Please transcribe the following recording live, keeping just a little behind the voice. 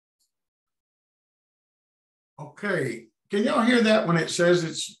Okay. Can y'all hear that when it says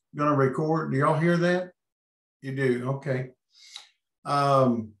it's going to record? Do y'all hear that? You do. Okay.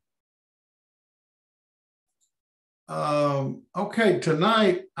 Okay.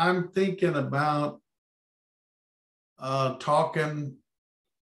 Tonight, I'm thinking about talking.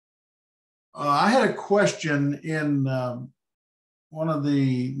 I had a question in one of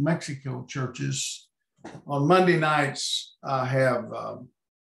the Mexico churches. On Monday nights, I have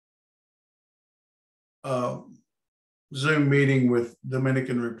Zoom meeting with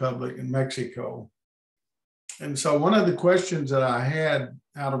Dominican Republic and Mexico. And so one of the questions that I had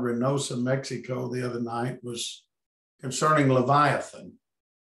out of Reynosa, Mexico the other night was concerning Leviathan.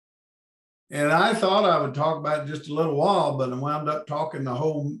 And I thought I would talk about it just a little while, but I wound up talking the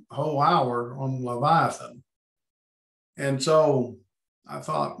whole hour on Leviathan. And so I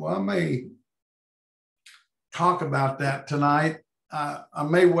thought, well, I may talk about that tonight. I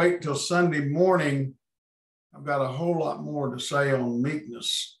may wait till Sunday morning. I've got a whole lot more to say on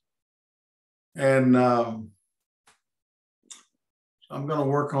meekness. And I'm going to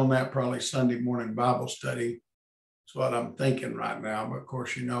work on that probably Sunday morning Bible study. That's what I'm thinking right now. But of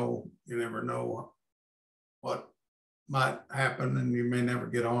course, you never know what might happen, and you may never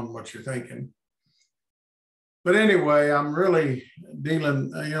get on what you're thinking. But anyway, I'm really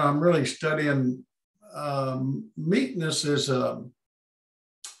I'm really studying meekness is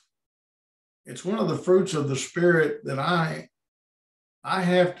it's one of the fruits of the Spirit that I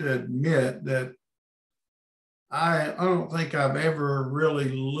have to admit that I don't think I've ever really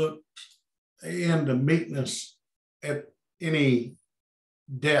looked into meekness at any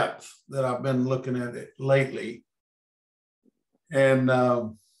depth that I've been looking at it lately. And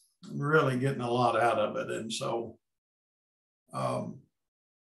I'm really getting a lot out of it. And so I'm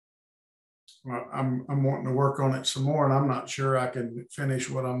wanting to work on it some more, and I'm not sure I can finish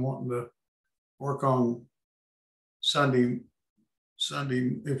what I'm wanting to work on Sunday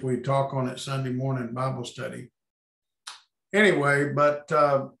if we talk on it Sunday morning Bible study. Anyway, but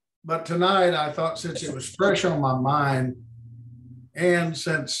tonight I thought, since it was fresh on my mind, and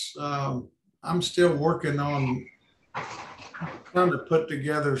since I'm still working on trying to put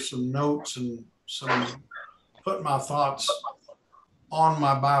together some notes and put my thoughts on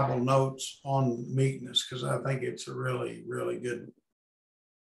my Bible notes on meekness, because I think it's a really, really good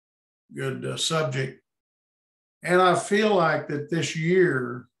subject. And I feel like that this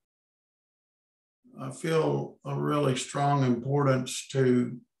year, I feel a really strong importance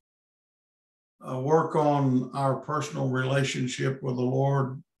to work on our personal relationship with the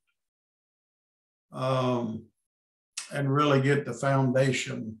Lord, and really get the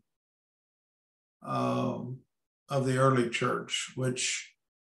foundation of the early church, which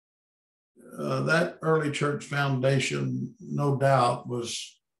that early church foundation, no doubt,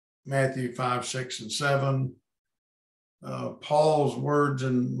 was Matthew 5, 6, and 7. Paul's words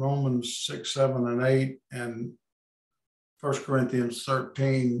in Romans 6, 7, and 8, and 1 Corinthians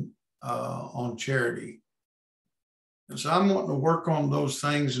 13 on charity. And so I'm wanting to work on those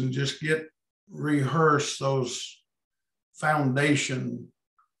things and just rehearse those foundation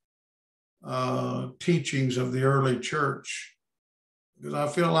teachings of the early church, because I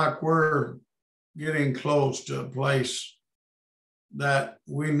feel like we're getting close to a place that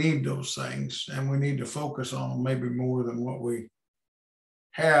we need those things, and we need to focus on them maybe more than what we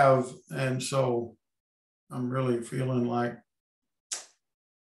have. And so I'm really feeling like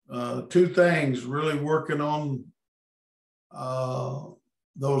two things, really working on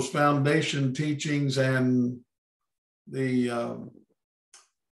those foundation teachings, and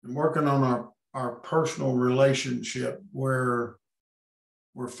working on our personal relationship, where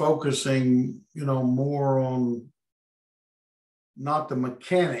we're focusing, more on not the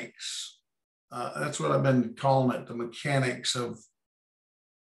mechanics. That's what I've been calling it, the mechanics of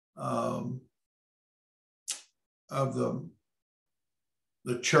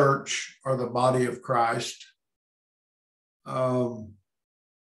the church or the body of Christ,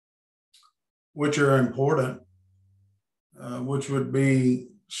 which are important, which would be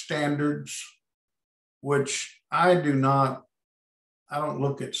standards, which I don't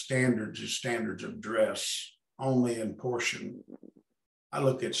look at standards as standards of dress only in portion. I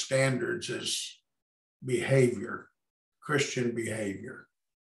look at standards as behavior, Christian behavior,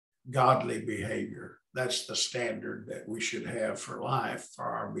 godly behavior. That's the standard that we should have for life, for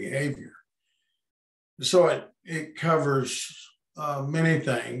our behavior. So it covers many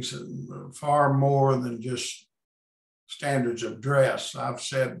things, far more than just standards of dress. I've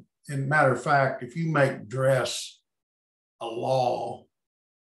said, in matter of fact, if you make dress a law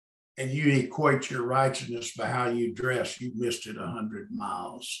and you equate your righteousness by how you dress, you missed it 100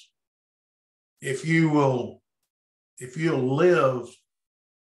 miles. If you will if you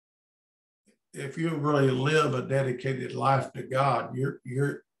really live a dedicated life to God,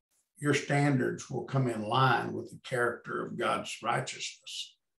 your standards will come in line with the character of God's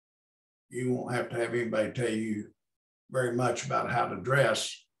righteousness. You won't have to have anybody tell you very much about how to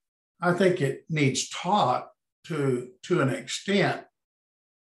dress. I think it needs taught to an extent,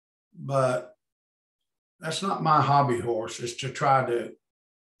 but that's not my hobby horse, is to try to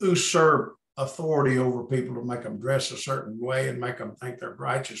usurp authority over people to make them dress a certain way and make them think they're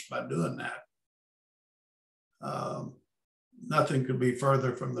righteous by doing that. Nothing could be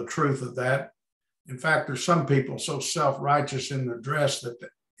further from the truth of that. In fact, there's some people so self-righteous in their dress that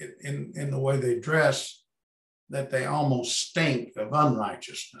in the way they dress that they almost stink of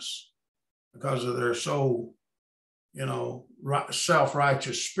unrighteousness because of their so,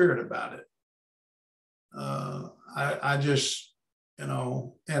 self-righteous spirit about it. I just,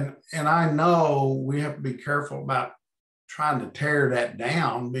 and I know we have to be careful about trying to tear that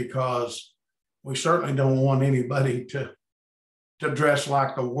down, because we certainly don't want anybody to dress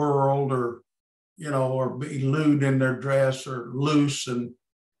like the world, or be lewd in their dress or loose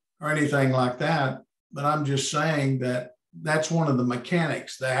or anything like that. But I'm just saying that that's one of the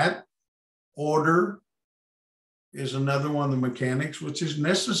mechanics. That order is another one of the mechanics, which is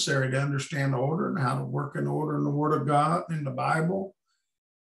necessary to understand order and how to work in order in the Word of God, in the Bible.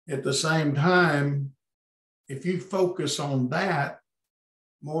 At the same time, if you focus on that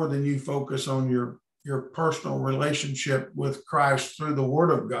more than you focus on your personal relationship with Christ through the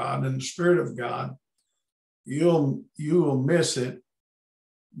Word of God and the Spirit of God, you will miss it,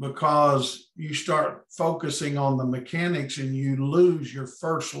 because you start focusing on the mechanics and you lose your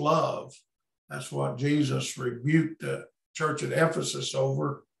first love. That's what Jesus rebuked the church at Ephesus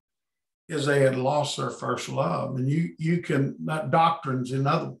over, is they had lost their first love. And you can, not doctrines,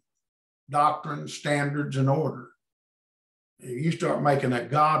 doctrines, standards, and order. You start making a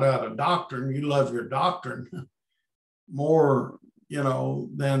God out of doctrine, you love your doctrine more,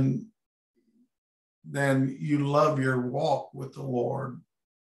 than you love your walk with the Lord.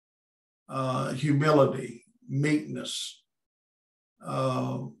 Humility, meekness,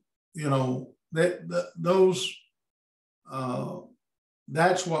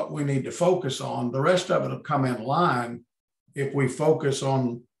 that's what we need to focus on. The rest of it will come in line if we focus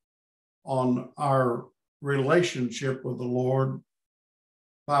on our relationship with the Lord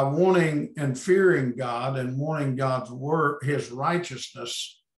by wanting and fearing God and wanting God's word, his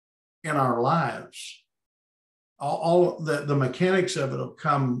righteousness in our lives. All the mechanics of it will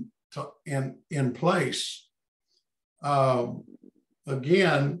come in place.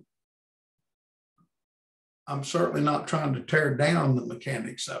 Again, I'm certainly not trying to tear down the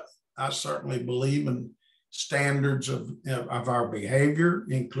mechanics of it. I certainly believe in standards of our behavior,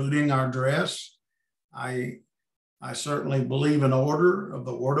 including our dress. I certainly believe in order of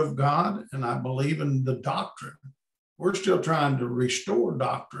the Word of God, and I believe in the doctrine. We're still trying to restore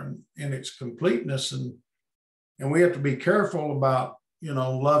doctrine in its completeness, and we have to be careful about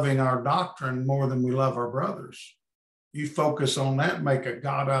loving our doctrine more than we love our brothers. You focus on that, make a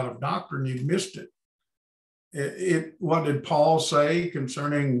God out of doctrine, you've missed it. What did Paul say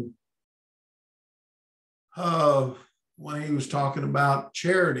concerning when he was talking about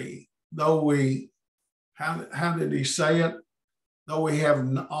charity? Though we, how did he say it? Though we have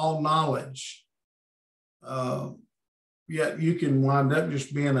all knowledge, yet you can wind up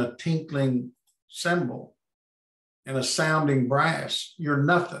just being a tinkling cymbal and a sounding brass. You're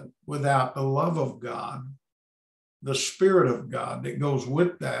nothing without the love of God, the Spirit of God that goes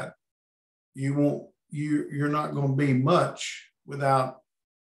with that. You're not going to be much without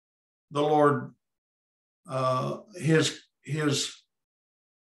the Lord,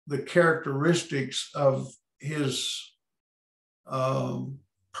 the characteristics of his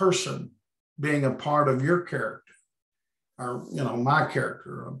person being a part of your character, or my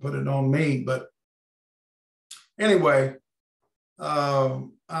character. I'll put it on me, but anyway,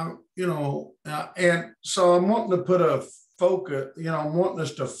 and so I'm wanting to put a focus. I'm wanting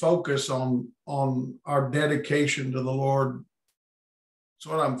us to focus on our dedication to the Lord. It's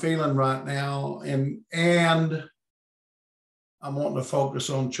what I'm feeling right now, and I'm wanting to focus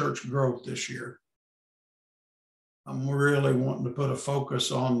on church growth this year. I'm really wanting to put a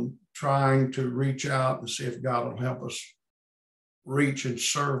focus on trying to reach out and see if God will help us reach and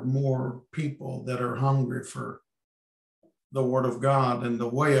serve more people that are hungry for the Word of God and the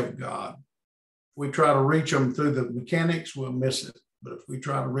way of God. If we try to reach them through the mechanics, we'll miss it. But if we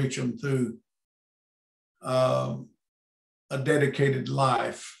try to reach them through a dedicated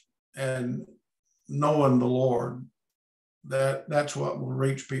life and knowing the Lord, that's what will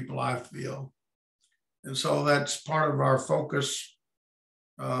reach people, I feel. And so that's part of our focus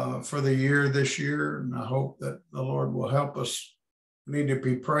for the year this year. And I hope that the Lord will help us. We need to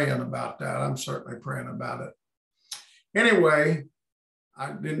be praying about that. I'm certainly praying about it. Anyway,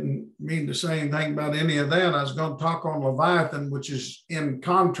 I didn't mean to say anything about any of that. I was going to talk on Leviathan, which is in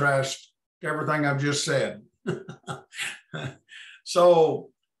contrast to everything I've just said. So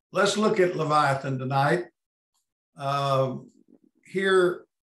let's look at Leviathan tonight. Here,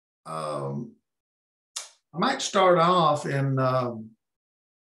 I might start off in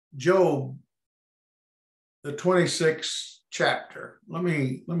Job, the 26th chapter. Let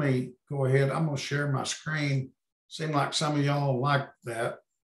me go ahead. I'm going to share my screen. Seems like some of y'all like that.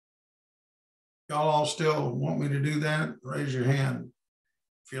 Y'all all still want me to do that? Raise your hand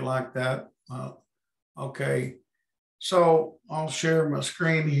if you like that. Okay. So I'll share my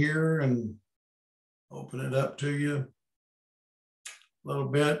screen here and open it up to you a little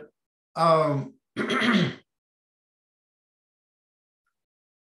bit.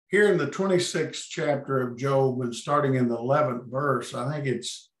 Here in the 26th chapter of Job, and starting in the 11th verse, I think it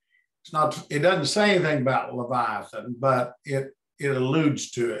doesn't say anything about Leviathan, but it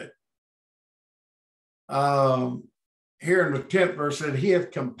alludes to it. Here in the 10th verse, said, he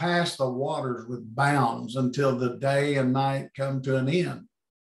hath compassed the waters with bounds until the day and night come to an end.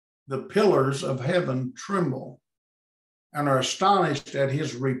 The pillars of heaven tremble and are astonished at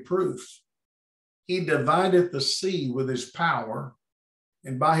his reproof. He divideth the sea with his power,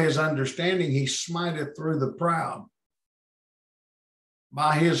 and by his understanding he smiteth through the proud.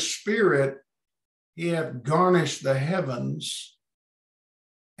 By his spirit he hath garnished the heavens.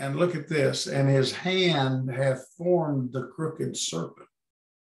 And look at this, and his hand hath formed the crooked serpent.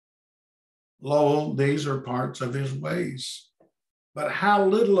 Lo, these are parts of his ways. But how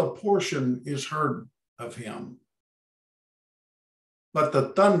little a portion is heard of him. But the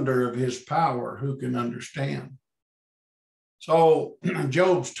thunder of his power, who can understand? So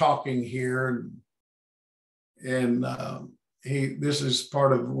Job's talking here, and this is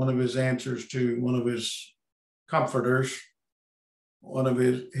part of one of his answers to one of his comforters. One of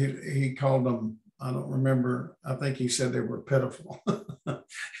his, he called them, I don't remember, I think he said they were pitiful.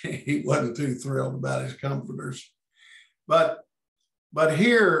 He wasn't too thrilled about his comforters. But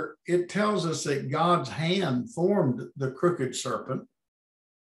here it tells us that God's hand formed the crooked serpent.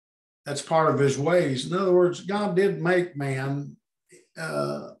 That's part of his ways. In other words, God did make man.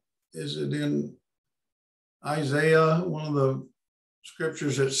 Is it in Isaiah, one of the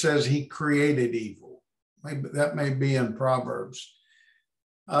scriptures that says he created evil? Maybe that may be in Proverbs.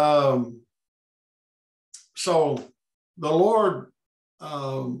 So the Lord,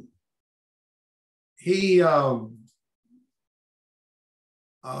 the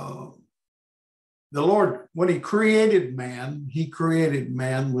Lord, when he created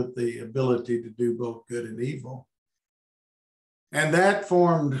man with the ability to do both good and evil. And that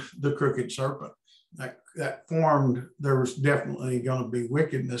formed the crooked serpent. That formed, there was definitely going to be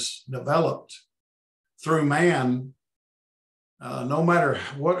wickedness developed through man. No matter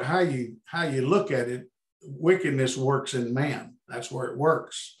how you look at it, wickedness works in man. That's where it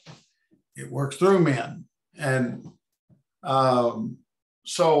works. It works through men. And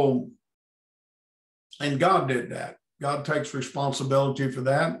and God did that. God takes responsibility for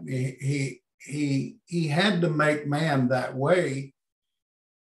that. He had to make man that way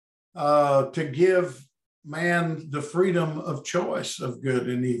to give man the freedom of choice of good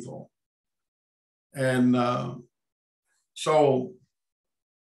and evil. And so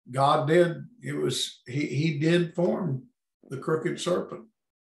God did, he did form the crooked serpent.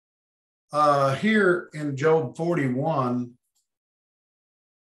 Here in Job 41,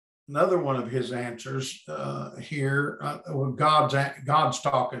 another one of his answers here, God's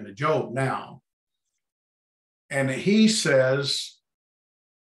talking to Job now. And he says,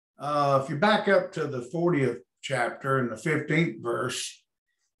 if you back up to the 40th chapter and the 15th verse,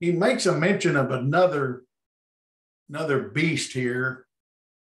 he makes a mention of another beast here.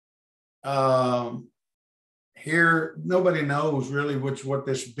 Here, nobody knows really what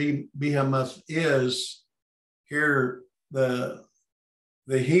this behemoth is. Here, the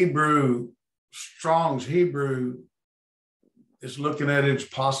Hebrew, Strong's Hebrew, is looking at its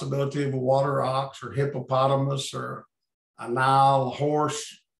possibility of a water ox or hippopotamus or a Nile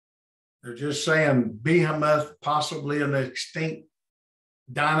horse. They're just saying behemoth, possibly an extinct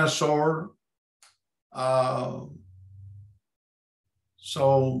dinosaur.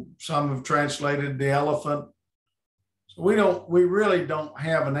 So some have translated the elephant. So we really don't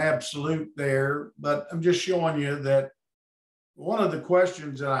have an absolute there, but I'm just showing you that one of the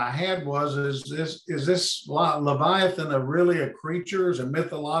questions that I had was, is this Leviathan really a creature? Is a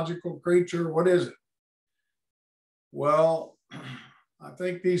mythological creature? What is it? Well, I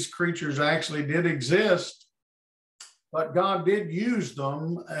think these creatures actually did exist, but God did use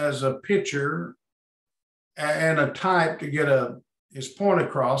them as a picture and a type to get his point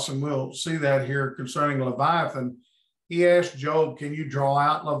across. And we'll see that here concerning Leviathan. He asked Job, can you draw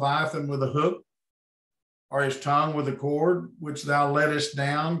out Leviathan with a hook, or his tongue with a cord, which thou lettest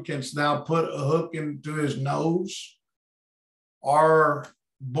down? Canst thou put a hook into his nose, or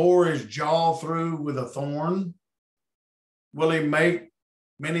bore his jaw through with a thorn? Will he make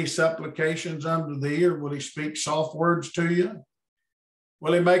many supplications unto thee, or will he speak soft words to you?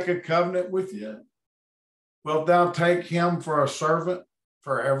 Will he make a covenant with you? Wilt thou take him for a servant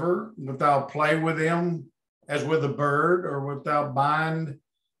forever? Wilt thou play with him as with a bird, or wilt thou bind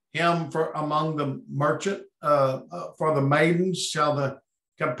him for among the merchant, for the maidens? Shall the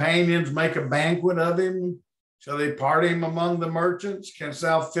companions make a banquet of him? Shall they part him among the merchants? Canst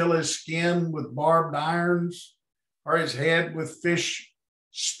thou fill his skin with barbed irons, or his head with fish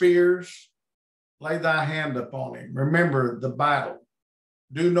spears? Lay thy hand upon him. Remember the battle.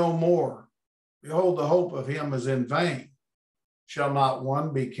 Do no more. Behold, the hope of him is in vain. Shall not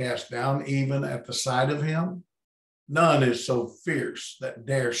one be cast down even at the sight of him? None is so fierce that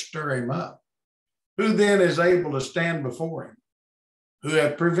dare stir him up. Who then is able to stand before him? Who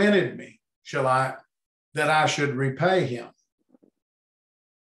hath prevented me? That I should repay him?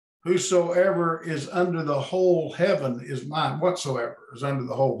 Whosoever is under the whole heaven is mine. Whatsoever is under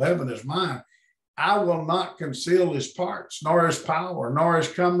the whole heaven is mine. I will not conceal his parts, nor his power, nor his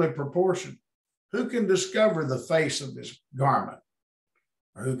comely proportion. Who can discover the face of his garment?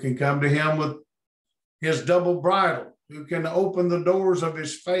 Or who can come to him with his double bridle? Who can open the doors of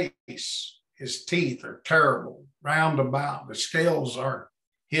his face? His teeth are terrible, round about. The scales are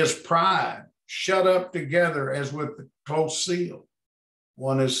his pride, shut up together as with the close seal.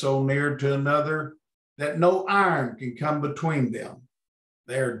 One is so near to another that no iron can come between them.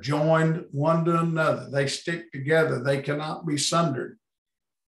 They are joined one to another. They stick together. They cannot be sundered.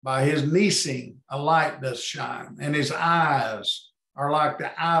 By his neesing, a light does shine, and his eyes are like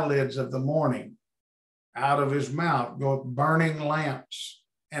the eyelids of the morning. Out of his mouth goeth burning lamps,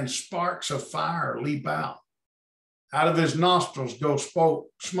 and sparks of fire leap out. Out of his nostrils go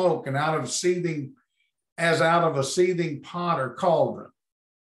smoke, and out of a seething pot or cauldron.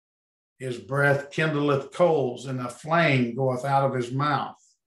 His breath kindleth coals, and a flame goeth out of his mouth.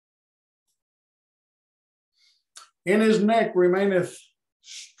 In his neck remaineth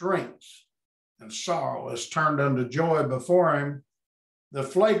strength, and sorrow is turned unto joy before him. The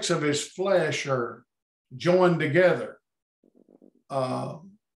flakes of his flesh are joined together.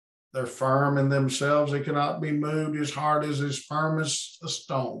 They're firm in themselves, they cannot be moved. His heart is as firm as a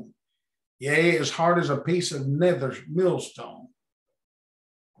stone, yea, as hard as a piece of nether millstone.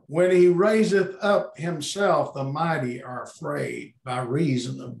 When he raiseth up himself, the mighty are afraid. By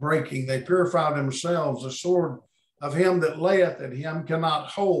reason of breaking, they purify themselves. The sword of him that layeth at him cannot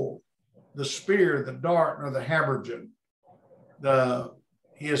hold. The spear, the dart, nor the habergeon.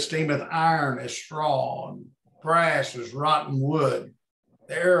 He esteemeth iron as straw, and brass as rotten wood.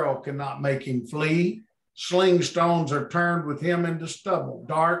 The arrow cannot make him flee. Sling stones are turned with him into stubble.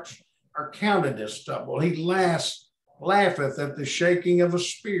 Darts are counted as stubble. He laugheth at the shaking of a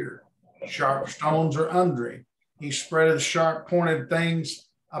spear. Sharp stones are under him. He spreadeth sharp pointed things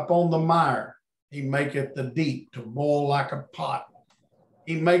upon the mire. He maketh the deep to boil like a pot.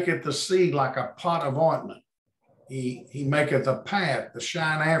 He maketh the sea like a pot of ointment. He maketh a path to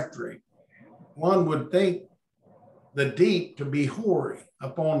shine after him. One would think the deep to be hoary.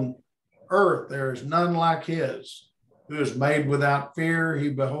 Upon earth there is none like his, who is made without fear. He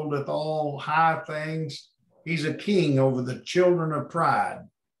beholdeth all high things. He's a king over the children of pride.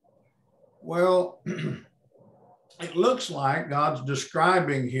 Well, it looks like God's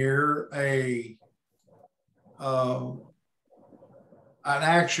describing here an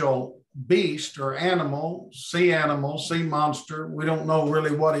actual beast or animal, sea monster. We don't know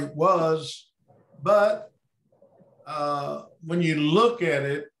really what it was, but when you look at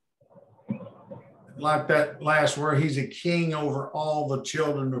it, like that last word, he's a king over all the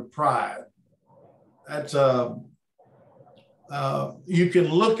children of pride. That's you can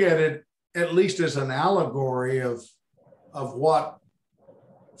look at it at least as an allegory of what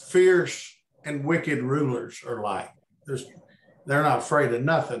fierce and wicked rulers are like. They're not afraid of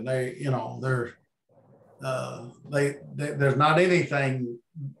nothing. There's not anything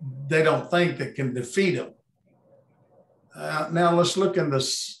they don't think that can defeat them. Now let's look in the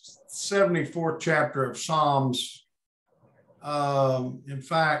 74th chapter of Psalms. In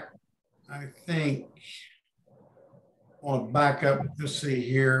fact, I think I want to back up to see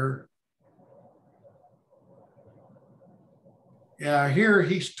here. Yeah, here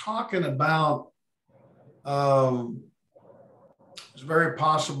he's talking about, it's very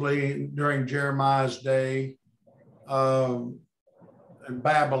possibly during Jeremiah's day, in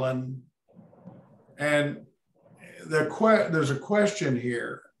Babylon. And there's a question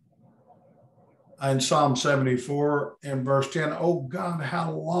here in Psalm 74 in verse 10. Oh God,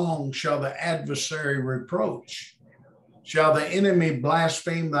 how long shall the adversary reproach? Shall the enemy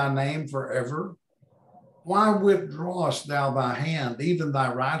blaspheme thy name forever? Why withdrawest thou thy hand, even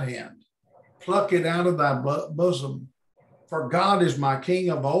thy right hand? Pluck it out of thy bosom. For God is my King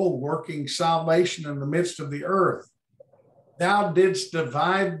of old, working salvation in the midst of the earth. Thou didst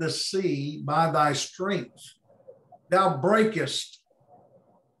divide the sea by thy strength. Thou breakest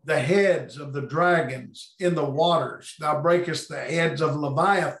the heads of the dragons in the waters. Thou breakest the heads of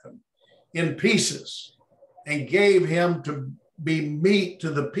Leviathan in pieces, and gave him to be meat to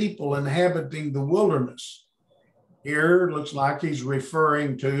the people inhabiting the wilderness. Here it looks like he's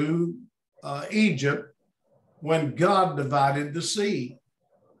referring to Egypt when God divided the sea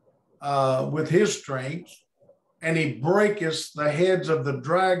with his strength, and he breaketh the heads of the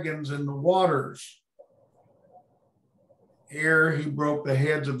dragons in the waters. Here he broke the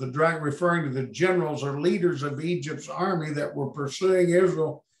heads of the dragon, referring to the generals or leaders of Egypt's army that were pursuing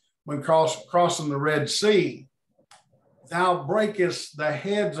Israel when crossing the Red Sea. Thou breakest the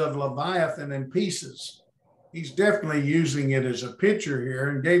heads of Leviathan in pieces. He's definitely using it as a picture here,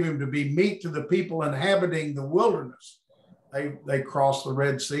 and gave him to be meat to the people inhabiting the wilderness. They crossed the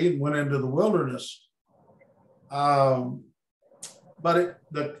Red Sea and went into the wilderness.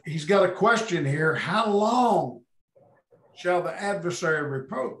 He's got a question here. How long shall the adversary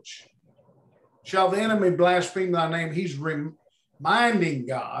reproach? Shall the enemy blaspheme thy name? He's reminding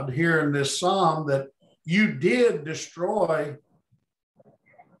God here in this psalm that you destroyed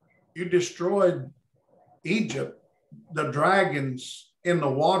Egypt, the dragons in the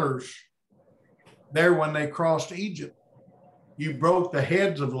waters there when they crossed Egypt. You broke the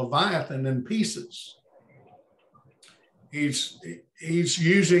heads of Leviathan in pieces. He's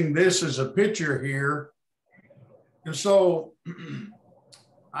using this as a picture here. And so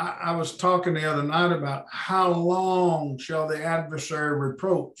I was talking the other night about how long shall the adversary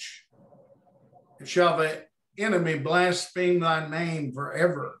reproach? Shall the enemy blaspheme thy name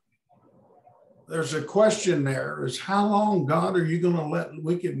forever? There's a question there, is how long, God, are you going to let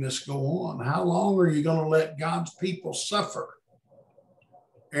wickedness go on? How long are you going to let God's people suffer?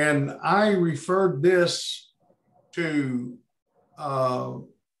 And I referred this to the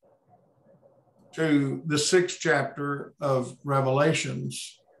 6th chapter of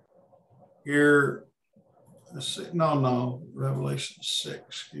Revelations. Here, Revelation 6,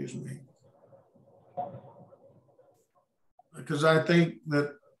 excuse me. Because I think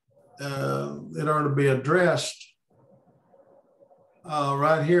that it ought to be addressed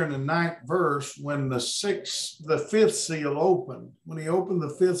right here in the 9th verse, when the 5th seal opened. When he opened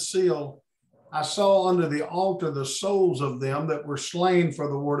the 5th seal, I saw under the altar the souls of them that were slain for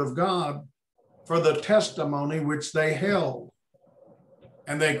the word of God, for the testimony which they held.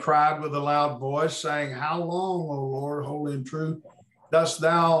 And they cried with a loud voice, saying, How long, O Lord, holy and true, dost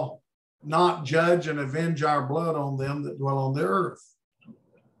thou not judge and avenge our blood on them that dwell on the earth?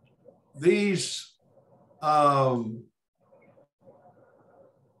 These, I'll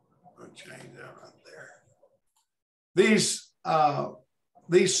change that right there.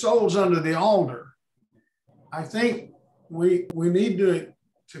 These souls under the altar, I think we need to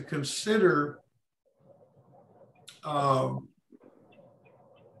consider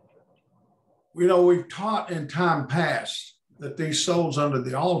we've taught in time past that these souls under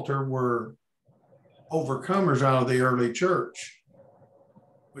the altar were overcomers out of the early church,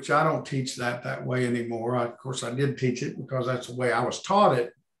 which I don't teach that way anymore. Of course, I did teach it because that's the way I was taught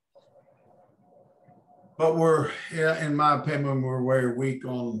it. But in my opinion, we're very weak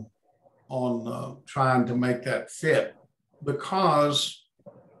on trying to make that fit. Because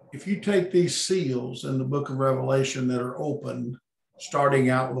if you take these seals in the book of Revelation that are opened, starting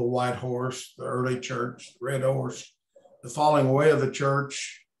out with a white horse, the early church, the red horse, the falling away of the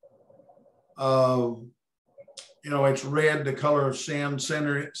church, it's red, the color of sin.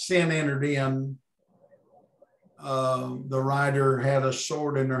 Sin entered in. The rider had a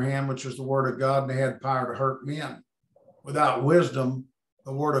sword in their hand, which is the word of God, and they had power to hurt men. Without wisdom,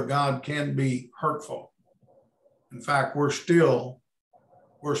 the word of God can be hurtful. In fact, we're still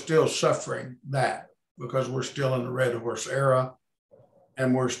suffering that because we're still in the red horse era,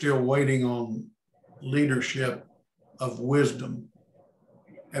 and we're still waiting on leadership of wisdom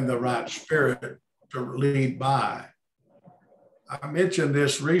and the right spirit to lead by. I mentioned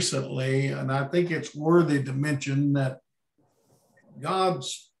this recently, and I think it's worthy to mention that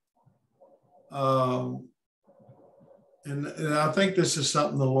God's, and I think this is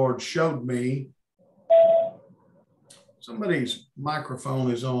something the Lord showed me. Somebody's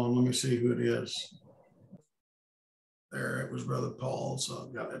microphone is on. Let me see who it is. There, it was Brother Paul, so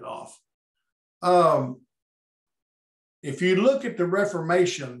I got it off. If you look at the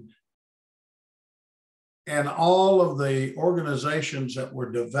Reformation and all of the organizations that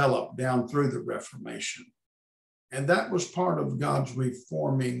were developed down through the Reformation, and that was part of God's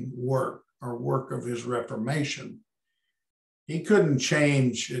reforming work, or work of his Reformation. He couldn't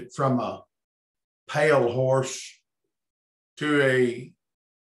change it from a pale horse to a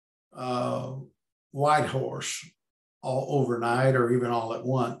white horse all overnight or even all at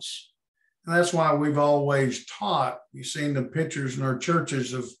once. And that's why we've always taught, you've seen the pictures in our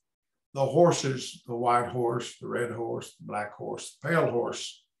churches of the horses, the white horse, the red horse, the black horse, the pale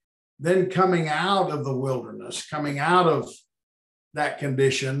horse, then coming out of the wilderness, coming out of that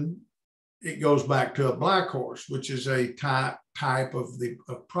condition, it goes back to a black horse, which is a type of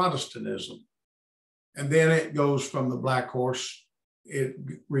Protestantism. And then it goes from the black horse, it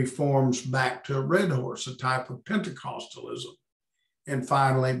reforms back to a red horse, a type of Pentecostalism. And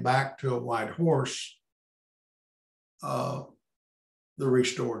finally back to a white horse, the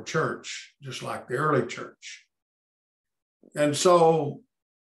restored church, just like the early church. And so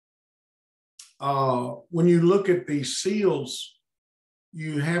when you look at these seals,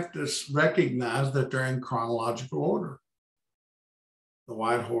 you have to recognize that they're in chronological order. The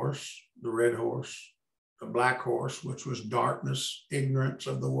white horse, the red horse, the black horse, which was darkness, ignorance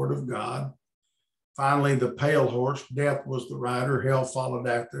of the word of God. Finally, the pale horse, death was the rider, hell followed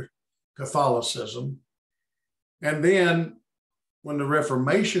after, Catholicism. And then when the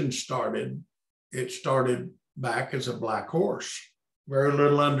Reformation started, it started back as a black horse. Very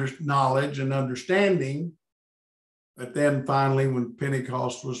little knowledge and understanding. But then finally, when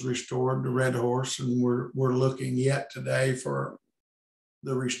Pentecost was restored, the red horse, and we're looking yet today for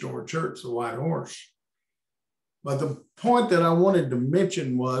the restored church, the white horse. But the point that I wanted to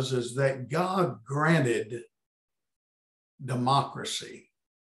mention is that God granted democracy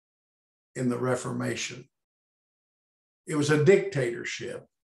in the Reformation. It was a dictatorship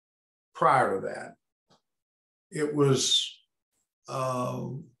prior to that. It was,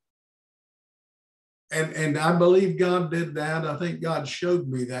 and I believe God did that. I think God showed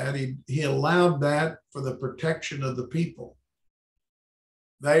me that. He allowed that for the protection of the people.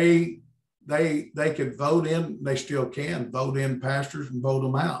 They could vote in, they still can vote in pastors and vote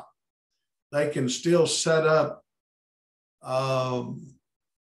them out. They can still set up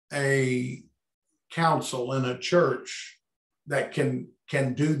a council in a church that can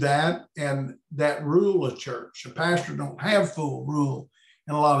do that, and that rule a church. The pastor don't have full rule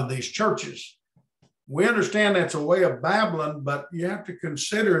in a lot of these churches. We understand that's a way of Babylon, but you have to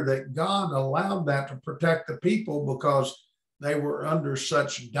consider that God allowed that to protect the people because they were under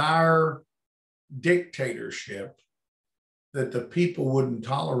such dire dictatorship that the people wouldn't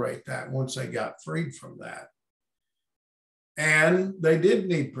tolerate that once they got freed from that. And they did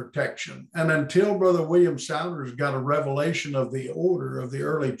need protection. And until Brother William Souders got a revelation of the order of the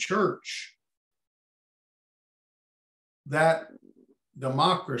early church, that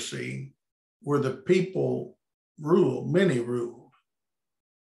democracy where the people ruled, many ruled.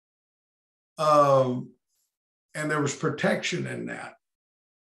 And there was protection in that.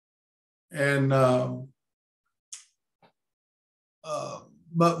 And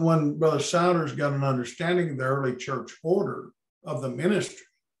but when Brother Souders got an understanding of the early church order of the ministry,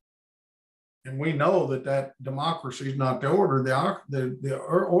 and we know that democracy is not the order, the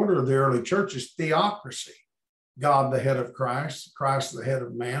order of the early church is theocracy. God, the head of Christ, Christ, the head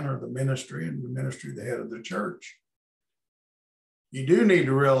of man or the ministry, and the ministry, the head of the church. You do need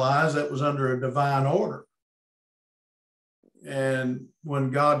to realize that was under a divine order. And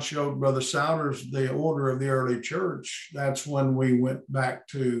when God showed Brother Souders the order of the early church, that's when we went back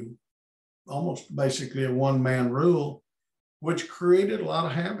to almost basically a one-man rule, which created a lot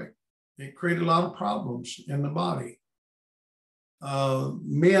of havoc. It created a lot of problems in the body.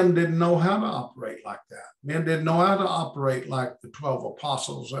 Men didn't know how to operate like that. Men didn't know how to operate like the 12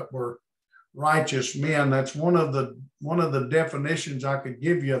 apostles that were righteous men. That's one of the definitions I could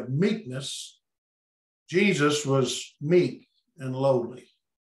give you of meekness. Jesus was meek and lowly.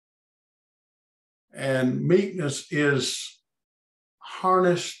 And meekness is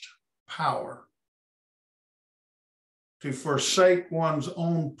harnessed power to forsake one's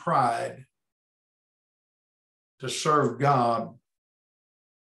own pride to serve God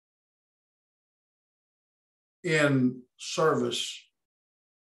in service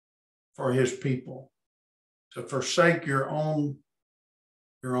for his people, to forsake your own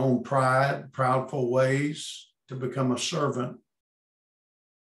your own pride, proudful ways, to become a servant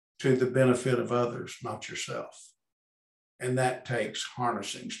to the benefit of others, not yourself. And that takes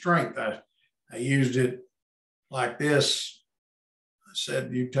harnessing strength. I used it like this. I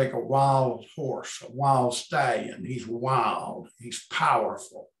said, you take a wild horse, a wild stallion. He's wild, he's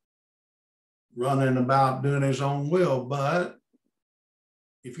powerful, running about doing his own will. But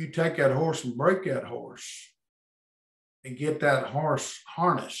if you take that horse and break that horse and get that horse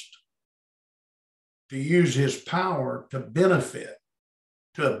harnessed to use his power to benefit,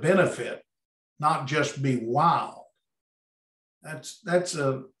 not just be wild. That's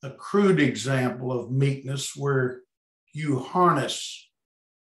a crude example of meekness, where you harness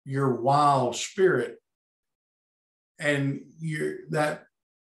your wild spirit and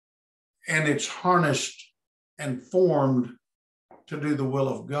it's harnessed and formed to do the will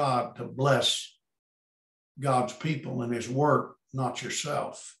of God, to bless God's people and his work, not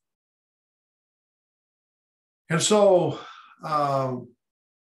yourself. And so,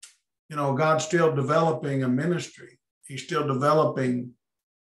 God's still developing a ministry. He's still developing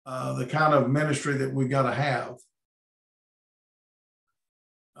the kind of ministry that we got to have.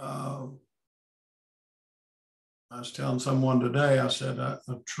 I was telling someone today, I said, a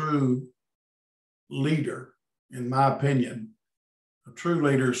true leader, in my opinion, a true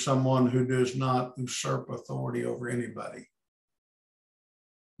leader is someone who does not usurp authority over anybody,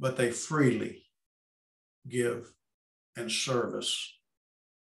 but they freely give and service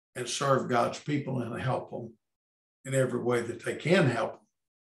and serve God's people and help them in every way that they can help them.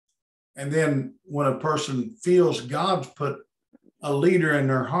 And then when a person feels God's put a leader in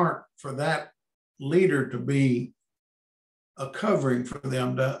their heart, for that leader to be a covering for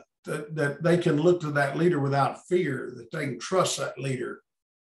them, that they can look to that leader without fear, that they can trust that leader,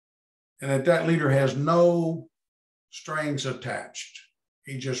 and that leader has no strings attached.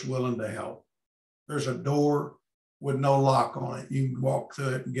 He's just willing to help. There's a door with no lock on it. You can walk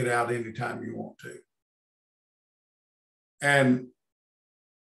through it and get out anytime you want to. And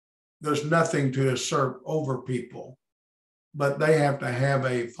there's nothing to usurp over people, but they have to have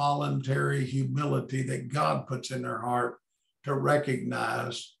a voluntary humility that God puts in their heart to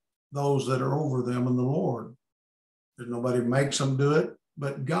recognize those that are over them in the Lord. There's nobody makes them do it,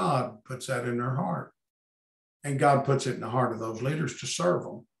 but God puts that in their heart. And God puts it in the heart of those leaders to serve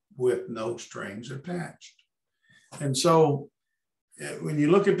them with no strings attached. And so when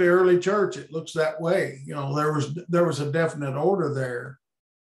you look at the early church, it looks that way. There was a definite order there,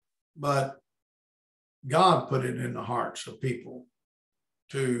 but God put it in the hearts of people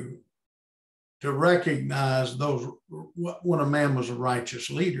to recognize those, when a man was a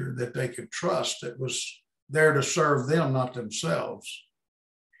righteous leader that they could trust, that was there to serve them, not themselves.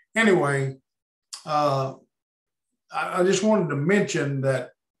 Anyway, I just wanted to mention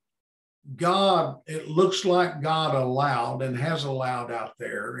that God, it looks like God allowed and has allowed out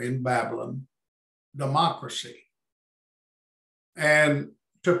there in Babylon democracy, and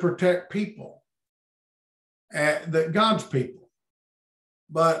to protect people, God's people.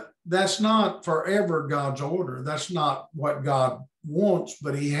 But that's not forever God's order. That's not what God wants,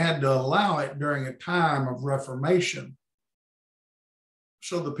 but he had to allow it during a time of reformation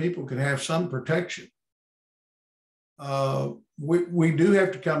so the people could have some protection. We do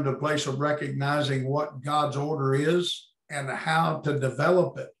have to come to a place of recognizing what God's order is and how to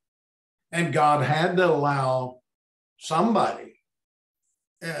develop it. And God had to allow somebody,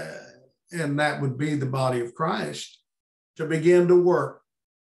 and that would be the body of Christ, to begin to work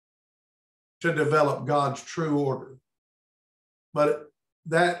to develop God's true order. But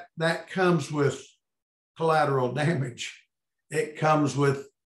that comes with collateral damage. It comes with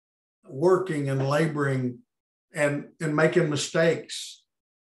working and laboring and making mistakes.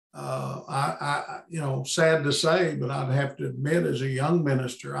 Sad to say, but I'd have to admit, as a young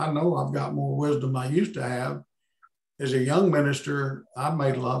minister, I know I've got more wisdom than I used to have. As a young minister, I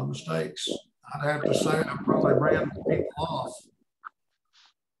made a lot of mistakes. I'd have to say I probably ran people off.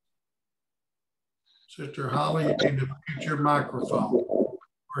 Sister Holly, you need to mute your microphone.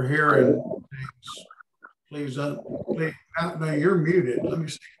 We're hearing things. Please, no, you're muted. Let me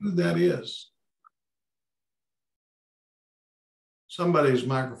see who that is. Somebody's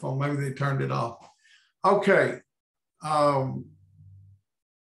microphone. Maybe they turned it off. Okay.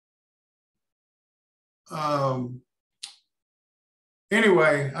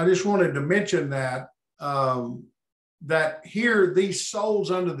 Anyway, I just wanted to mention that that here these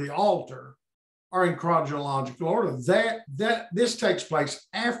souls under the altar are in chronological order. This takes place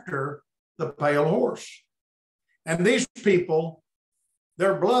after the pale horse, and these people,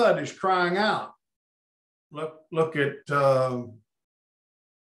 their blood is crying out. Look at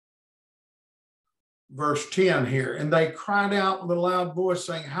verse 10 here. And they cried out with a loud voice,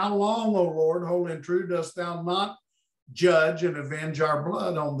 saying, how long, O Lord, holy and true, dost thou not judge and avenge our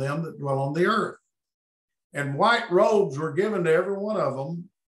blood on them that dwell on the earth? And white robes were given to every one of them,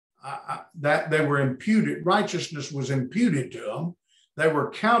 that they were imputed. Righteousness was imputed to them. They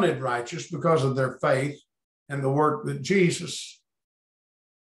were counted righteous because of their faith and the work that Jesus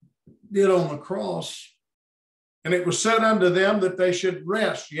did on the cross. And it was said unto them that they should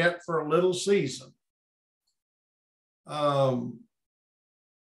rest yet for a little season. A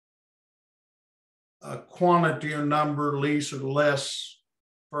quantity or number, least or less,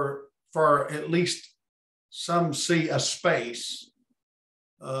 for at least some see a space,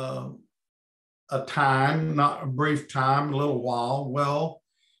 a time, not a brief time, a little while. Well,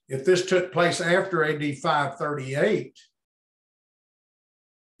 if this took place after AD 538,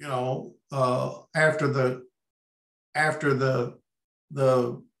 after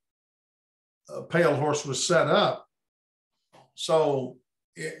the pale horse was set up. So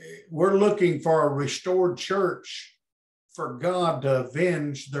we're looking for a restored church for God to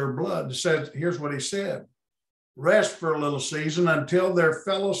avenge their blood. It says, here's what he said: rest for a little season until their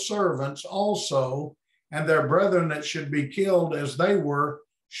fellow servants also and their brethren that should be killed as they were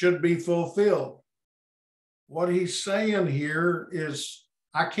should be fulfilled. What he's saying here is,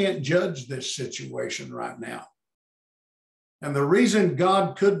 I can't judge this situation right now. And the reason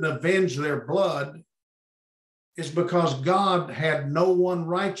God couldn't avenge their blood is because God had no one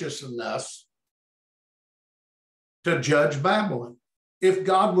righteous enough to judge Babylon. If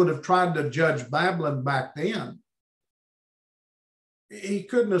God would have tried to judge Babylon back then, he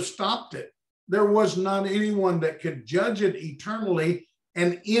couldn't have stopped it. There was not anyone that could judge it eternally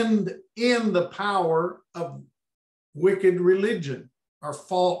and end the power of wicked religion or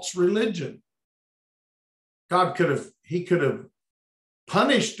false religion. He could have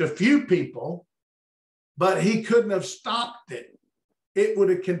punished a few people, but he couldn't have stopped it. It would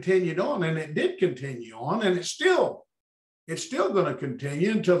have continued on, and it did continue on, and it's still going to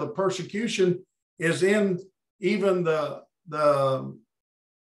continue until the persecution is in even the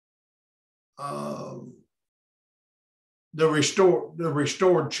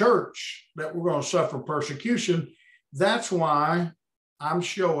restored church, that we're going to suffer persecution. That's why I'm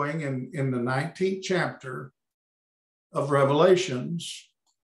showing in the 19th chapter of Revelations.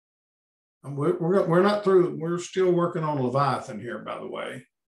 And we're not through. We're still working on Leviathan here, by the way.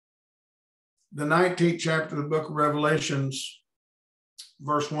 The 19th chapter of the book of Revelations,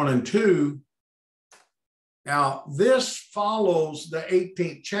 verse 1 and 2. Now, this follows the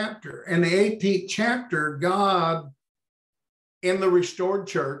 18th chapter. And the 18th chapter, God, in the restored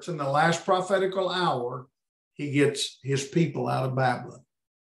church, in the last prophetical hour, he gets his people out of Babylon.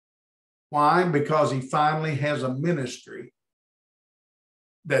 Why? Because he finally has a ministry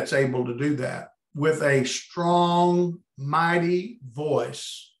that's able to do that. With a strong, mighty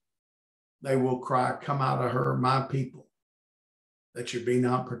voice, they will cry, come out of her, my people, that you be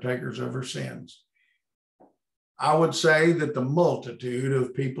not partakers of her sins. I would say that the multitude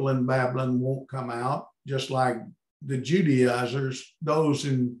of people in Babylon won't come out, just like the Judaizers, those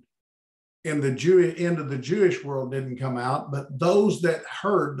in the end of the Jewish world didn't come out, but those that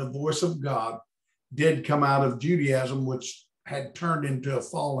heard the voice of God did come out of Judaism, which had turned into a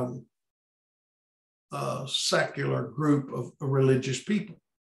fallen secular group of religious people.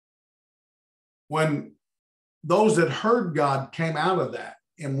 When those that heard God came out of that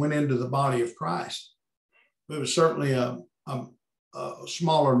and went into the body of Christ, it was certainly a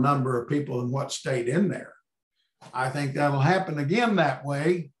smaller number of people than what stayed in there. I think that'll happen again that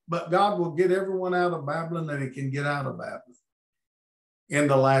way, but God will get everyone out of Babylon that he can get out of Babylon in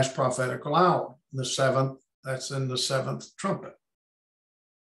the last prophetical hour, the seventh. That's in the seventh trumpet.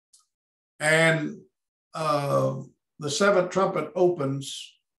 And the seventh trumpet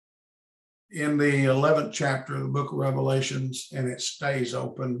opens in the 11th chapter of the book of Revelations, and it stays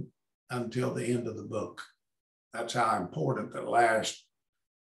open until the end of the book. That's how important the last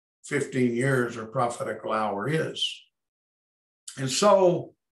 15 years of prophetical hour is. And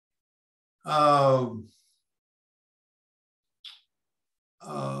so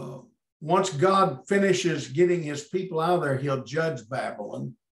once God finishes getting his people out of there, he'll judge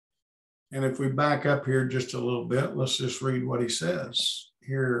Babylon. And if we back up here just a little bit, let's just read what he says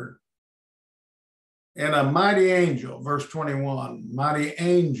here. And a mighty angel, verse 21, mighty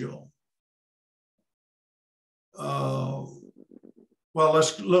angel. Well,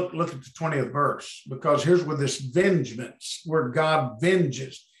 let's look at the 20th verse, because here's where this vengeance, where God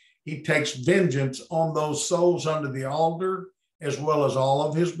venges. He takes vengeance on those souls under the altar, as well as all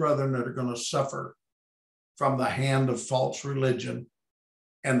of his brethren that are going to suffer from the hand of false religion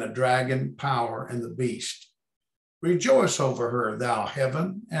and the dragon power and the beast. Rejoice over her, thou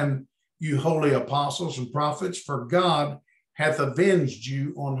heaven, and you holy apostles and prophets, for God hath avenged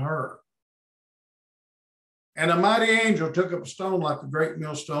you on her. And a mighty angel took up a stone like a great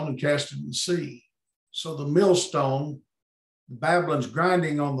millstone and cast it in the sea. So the millstone, Babylon's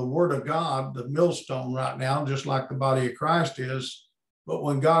grinding on the word of God, the millstone right now, just like the body of Christ is. But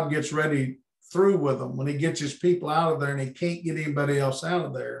when God gets ready through with them, when he gets his people out of there and he can't get anybody else out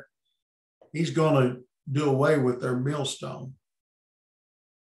of there, he's going to do away with their millstone.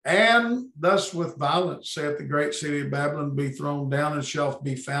 And thus with violence saith the great city of Babylon, be thrown down and shall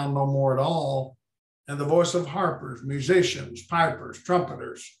be found no more at all. And the voice of harpers, musicians, pipers,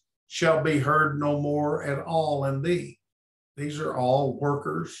 trumpeters shall be heard no more at all in thee. These are all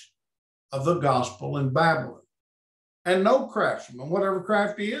workers of the gospel in Babylon. And no craftsman, whatever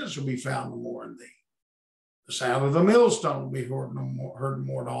craft he is, shall be found no more in thee. The sound of the millstone will be heard no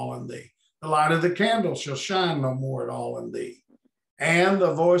more at all in thee. The light of the candle shall shine no more at all in thee. And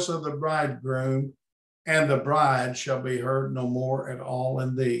the voice of the bridegroom and the bride shall be heard no more at all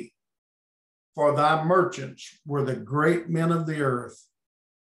in thee. For thy merchants were the great men of the earth,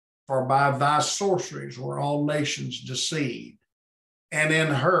 for by thy sorceries were all nations deceived. And in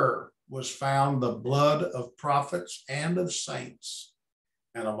her was found the blood of prophets and of saints,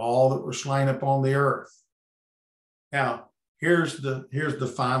 and of all that were slain upon the earth. Now, here's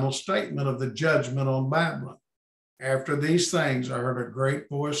the final statement of the judgment on Babylon. After these things, I heard a great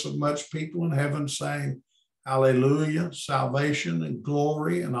voice of much people in heaven saying, Hallelujah, salvation and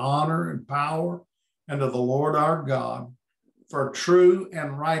glory and honor and power unto the Lord our God. For true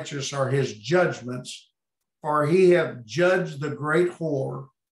and righteous are his judgments, for he hath judged the great whore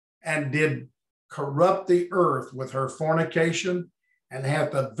and did corrupt the earth with her fornication, and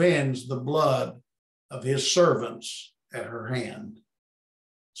hath avenged the blood of his servants at her hand.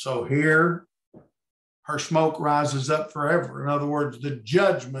 So here, her smoke rises up forever. In other words, the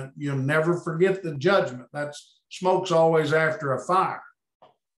judgment, you'll never forget the judgment. Smoke's always after a fire.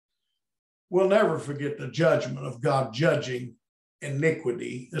 We'll never forget the judgment of God judging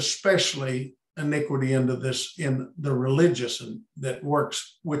iniquity, especially iniquity in the religious and that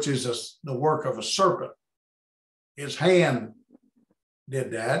works, which is the work of a serpent. His hand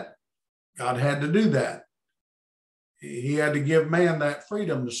did that. God had to do that. He had to give man that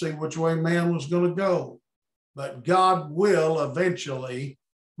freedom to see which way man was going to go. But God will eventually,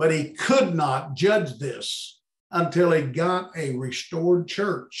 but he could not judge this until he got a restored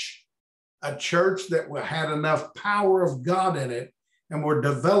church, a church that had enough power of God in it and were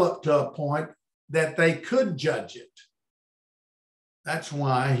developed to a point that they could judge it. That's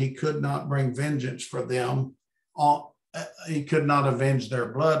why he could not bring vengeance for them. He could not avenge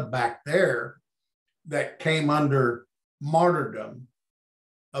their blood back there that came under martyrdom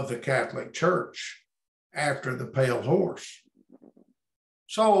of the Catholic Church after the pale horse.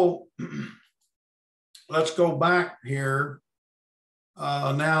 So let's go back here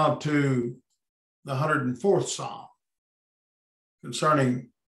now to the 104th Psalm concerning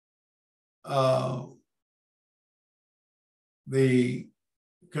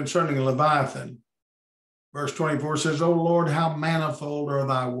Leviathan. Verse 24 says, O Lord, how manifold are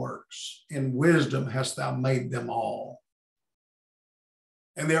thy works. In wisdom hast thou made them all.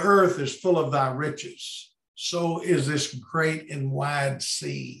 And the earth is full of thy riches. So is this great and wide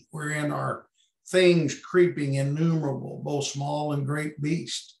sea, wherein are things creeping innumerable, both small and great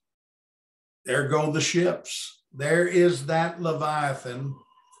beasts. There go the ships. There is that Leviathan,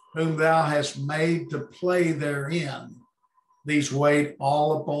 whom thou hast made to play therein. These wait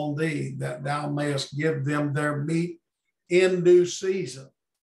all upon thee, that thou mayest give them their meat in due season,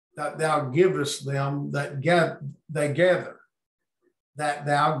 that thou givest them that they gather, that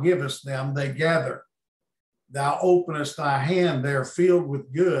thou givest them they gather. Thou openest thy hand, they are filled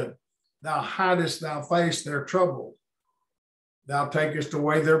with good. Thou hidest thy face, their trouble. Thou takest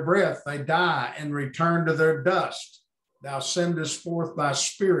away their breath, they die and return to their dust. Thou sendest forth thy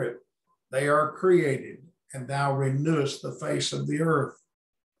spirit, they are created, and thou renewest the face of the earth.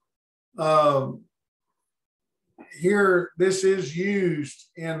 Here, this is used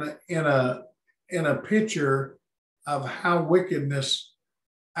in a picture of how wickedness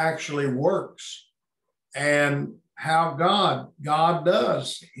actually works and how God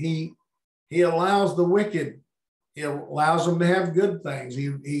does. He allows the wicked, he allows them to have good things.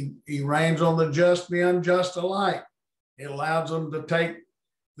 He rains on the just and the unjust alike. He allows them to take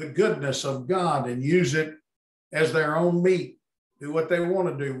the goodness of God and use it as their own meat, do what they want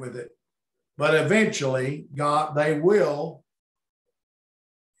to do with it. But eventually,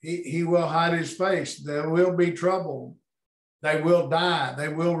 he will hide his face. There will be trouble. They will die. They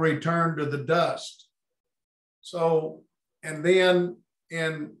will return to the dust. So, and then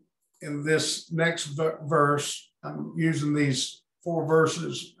in this next verse, I'm using these 4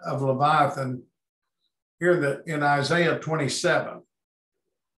 verses of Leviathan here in Isaiah 27.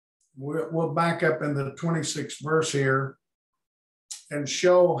 We'll back up in the 26th verse here and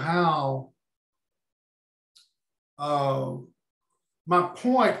show how my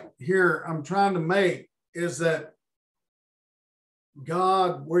point here I'm trying to make is that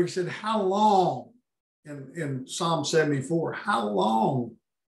God, where he said, how long, in Psalm 74, how long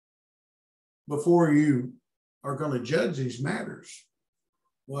before you are going to judge these matters?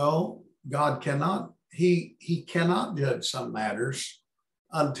 Well, God cannot, he cannot judge some matters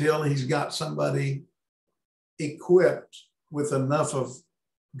until he's got somebody equipped with enough of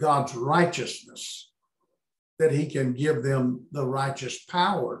God's righteousness that he can give them the righteous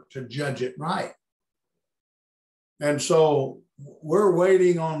power to judge it right. And so we're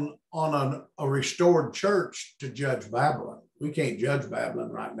waiting on a restored church to judge Babylon. We can't judge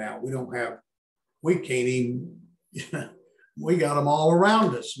Babylon right now. We can't even, we got them all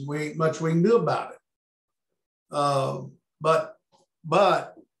around us. And we ain't much we can do about it. But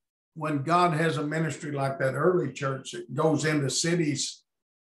when God has a ministry like that early church, it goes into cities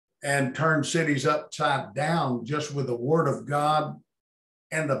and turns cities upside down just with the word of God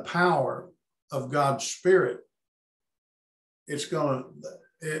and the power of God's Spirit. It's going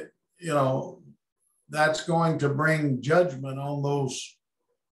to, that's going to bring judgment on those.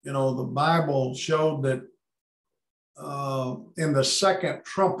 The Bible showed that in the second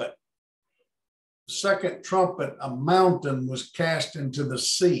trumpet, a mountain was cast into the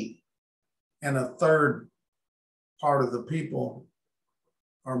sea, and a third part of the people,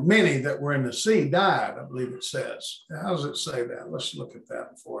 or many that were in the sea, died, I believe it says. How does it say that? Let's look at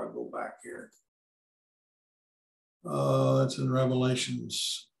that before I go back here. It's in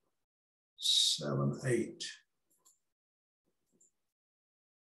Revelations 7:8.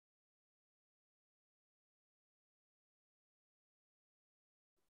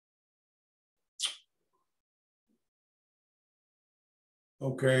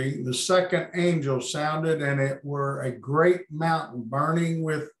 Okay, the second angel sounded, and it were a great mountain burning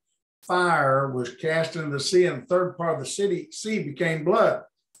with fire was cast into the sea, and the third part of the sea became blood.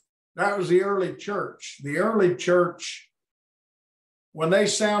 That was the early church. The early church, when they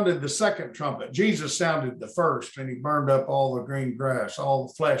sounded the second trumpet, Jesus sounded the first, and he burned up all the green grass. All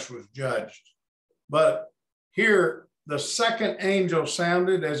the flesh was judged. But here, the second angel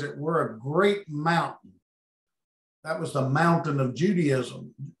sounded, as it were, a great mountain. That was the mountain of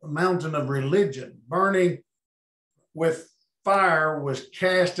Judaism, a mountain of religion, burning with fire was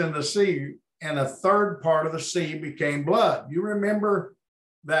cast in the sea, and a third part of the sea became blood. You remember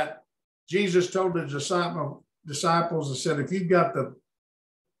that Jesus told the disciples and said, if you've got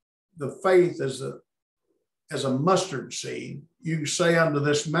the faith as a mustard seed, you say unto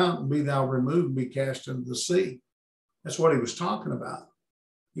this mountain, be thou removed and be cast into the sea. That's what he was talking about.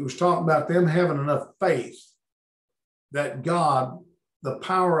 He was talking about them having enough faith that God, the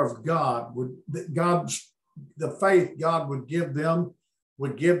power of God, the faith God would give them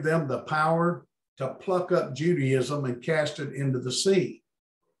the power to pluck up Judaism and cast it into the sea.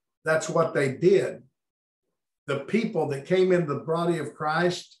 That's what they did. The people that came into the body of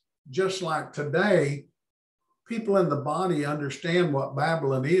Christ, just like today, people in the body understand what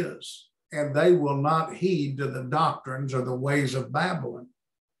Babylon is, and they will not heed to the doctrines or the ways of Babylon.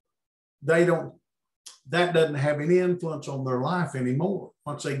 That doesn't have any influence on their life anymore.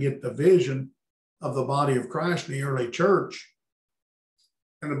 Once they get the vision of the body of Christ in the early church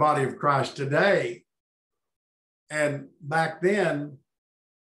and the body of Christ today. And back then,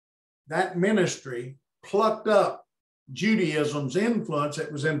 that ministry plucked up Judaism's influence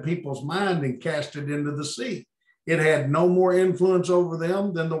that was in people's mind and cast it into the sea. It had no more influence over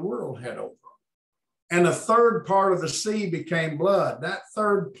them than the world had over them. And a third part of the sea became blood. That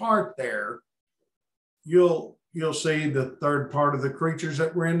third part there, you'll see the third part of the creatures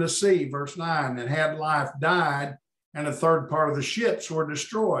that were in the sea, verse 9, that had life died, and a third part of the ships were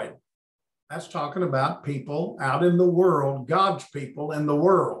destroyed. That's talking about people out in the world, God's people in the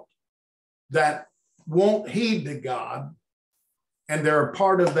world that won't heed to God, and they're a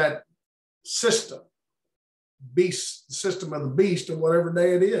part of that system of the beast, of whatever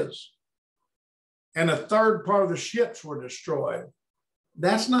day it is. And a third part of the ships were destroyed.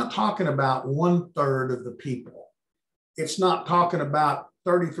 That's not talking about 1/3 of the people. It's not talking about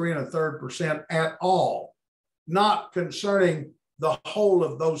 33 1/3% at all, not concerning the whole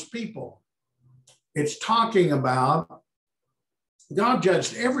of those people. It's talking about God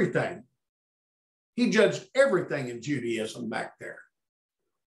judged everything. He judged everything in Judaism back there.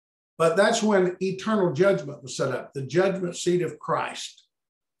 But that's when eternal judgment was set up, the judgment seat of Christ.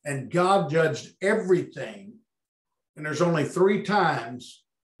 And God judged everything. And there's only 3 times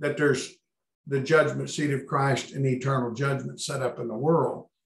that there's the judgment seat of Christ and eternal judgment set up in the world.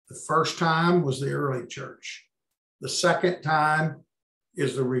 The first time was the early church. The second time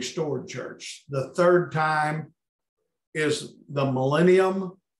is the restored church. The third time is the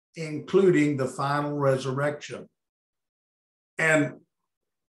millennium, including the final resurrection. And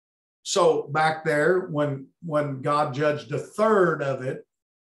so back there, when God judged a third of it,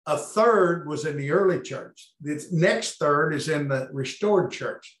 a third was in the early church. The next third is in the restored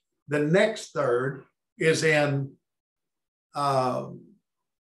church. The next third is in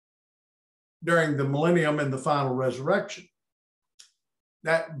during the millennium and the final resurrection.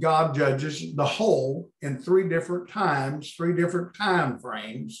 That God judges the whole in 3 different times, 3 different time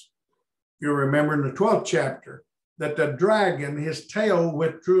frames. You remember in the 12th chapter that the dragon, his tail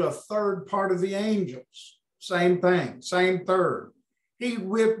withdrew a third part of the angels. Same thing, same third. He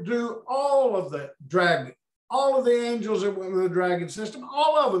withdrew all of the dragon, all of the angels that went with the dragon system,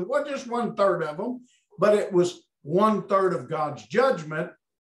 all of them, well, just 1/3 of them, but it was 1/3 of God's judgment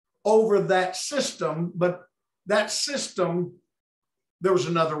over that system. But that system, there was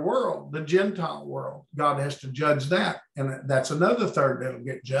another world, the Gentile world. God has to judge that. And that's another third that'll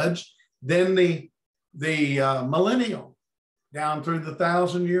get judged. Then the millennial, down through the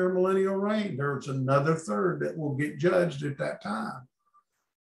 1,000-year millennial reign, there's another third that will get judged at that time.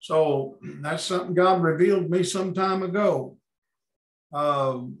 So that's something God revealed to me some time ago.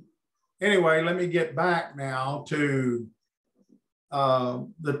 Anyway, let me get back now to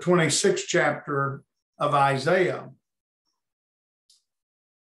the 26th chapter of Isaiah.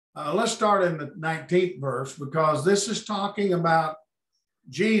 Let's start in the 19th verse, because this is talking about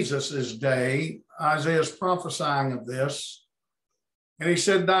Jesus's day. Isaiah's prophesying of this. And he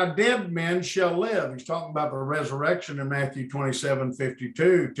said, thy dead men shall live. He's talking about the resurrection in Matthew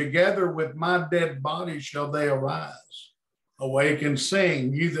 27:52. Together with my dead body shall they arise. Awake and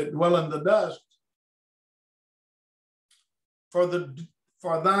sing, you that dwell in the dust. For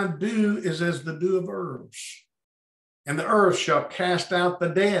thy dew is as the dew of herbs, and the earth shall cast out the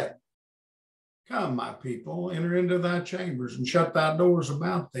dead. Come, my people, enter into thy chambers, and shut thy doors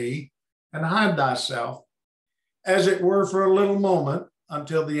about thee, and hide thyself, as it were for a little moment,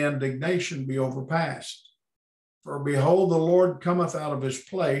 until the indignation be overpast. For behold, the Lord cometh out of his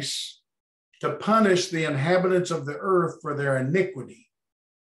place to punish the inhabitants of the earth for their iniquity.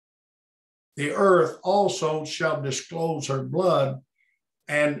 The earth also shall disclose her blood,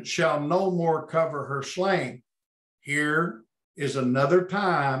 and shall no more cover her slain. Here is another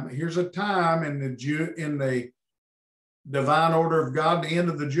time. Here's a time in the divine order of God, the end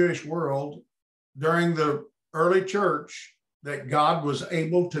of the Jewish world, during the early church, that God was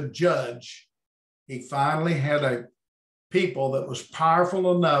able to judge. He finally had a people that was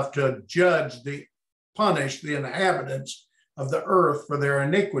powerful enough to punish the inhabitants of the earth for their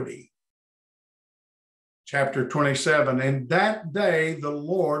iniquity. Chapter 27, in that day the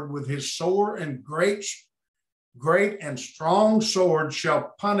Lord with his sore and great and strong sword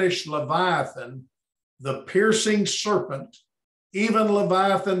shall punish Leviathan, the piercing serpent, even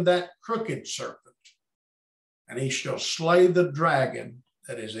Leviathan, that crooked serpent. And he shall slay the dragon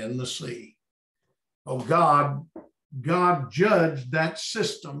that is in the sea. Oh, God judged that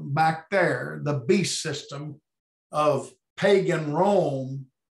system back there, the beast system of pagan Rome,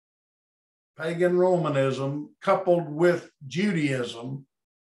 pagan Romanism, coupled with Judaism,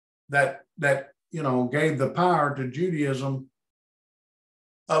 that gave the power to Judaism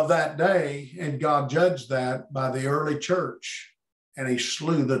of that day. And God judged that by the early church. And he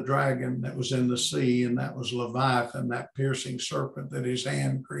slew the dragon that was in the sea, and that was Leviathan, that piercing serpent that his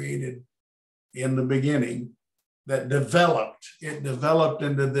hand created in the beginning, that developed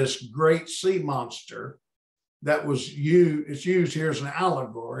into this great sea monster that was used. It's used here as an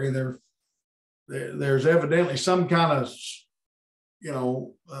allegory. There's evidently some kind of,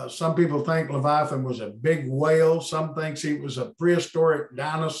 some people think Leviathan was a big whale. Some thinks he was a prehistoric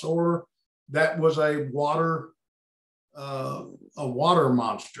dinosaur that was a water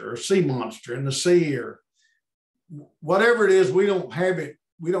monster, a sea monster in the sea, or whatever it is. We don't have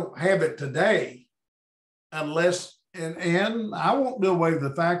it today, unless, and I won't do away with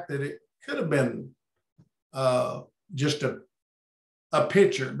the fact that it could have been just a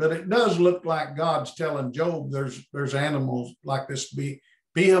picture, but it does look like God's telling Job there's animals like this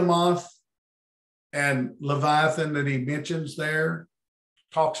behemoth and Leviathan that he mentions there,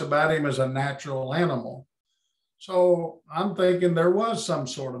 talks about him as a natural animal. So I'm thinking there was some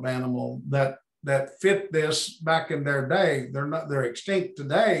sort of animal that that fit this back in their day. They're extinct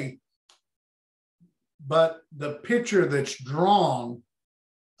today, but the picture that's drawn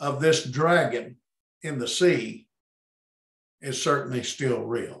of this dragon in the sea is certainly still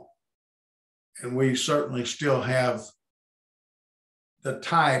real. And we certainly still have the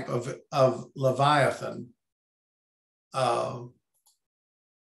type of Leviathan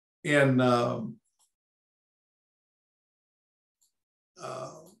in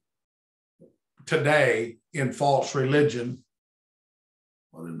today in false religion.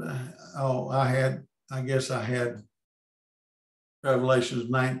 What did I guess I had Revelations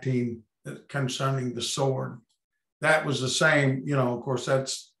 19 concerning the sword. That was the same, of course,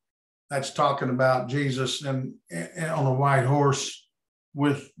 that's talking about Jesus and on a white horse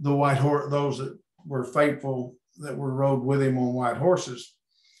with the white horse, those that were faithful that were rode with him on white horses.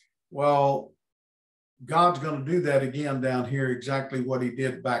 Well, God's going to do that again down here, exactly what he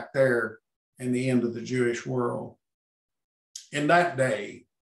did back there in the end of the Jewish world. In that day,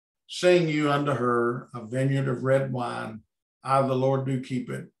 sing you unto her a vineyard of red wine. I, the Lord, do keep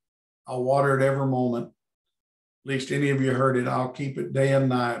it. I'll water it every moment. Least any of you heard it. I'll keep it day and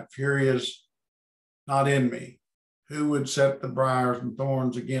night. Fury is not in me. Who would set the briars and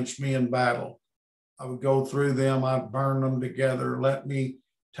thorns against me in battle? I would go through them. I'd burn them together. Let me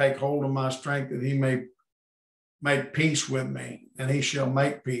take hold of my strength that he may make peace with me, and he shall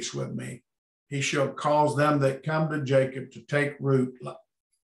make peace with me. He shall cause them that come to Jacob to take root.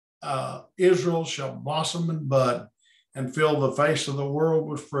 Israel shall blossom and bud and fill the face of the world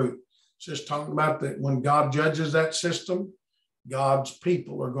with fruit. It's just talking about that when God judges that system, God's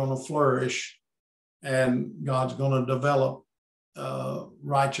people are going to flourish and God's going to develop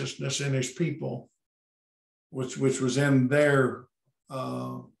righteousness in his people, which was in their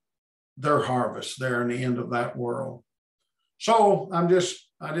harvest there in the end of that world. So I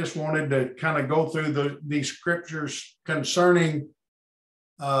just wanted to kind of go through these scriptures concerning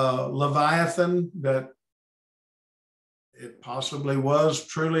Leviathan, that it possibly was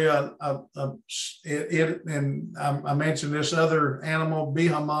truly and I mentioned this other animal,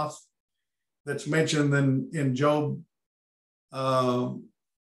 behemoth, that's mentioned in Job,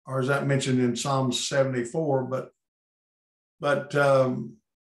 or is that mentioned in Psalm 74? But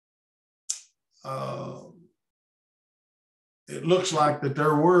it looks like that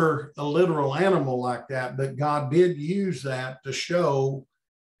there were a literal animal like that, but God did use that to show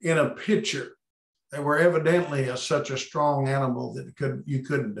in a picture. They were evidently such a strong animal that you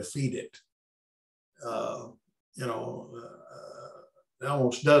couldn't defeat it. It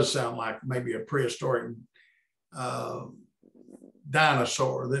almost does sound like maybe a prehistoric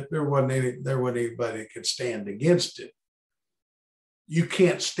dinosaur, that there wasn't anybody that could stand against it. You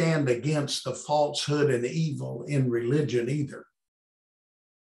can't stand against the falsehood and evil in religion either.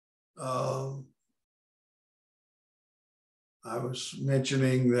 I was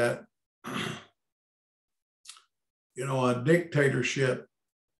mentioning that, a dictatorship,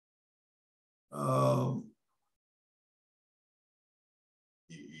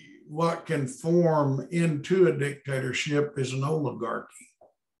 what can form into a dictatorship is an oligarchy.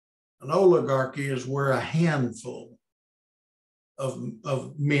 An oligarchy is where a handful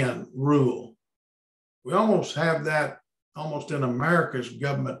of men rule. We almost have that almost in America's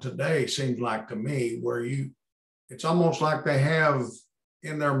government today, seems like to me, where it's almost like they have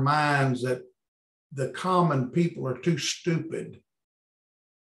in their minds that the common people are too stupid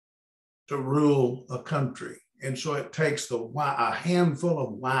to rule a country. And so it takes a handful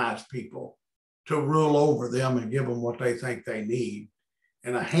of wise people to rule over them and give them what they think they need.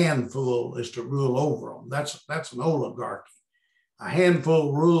 And a handful is to rule over them. That's an oligarchy. A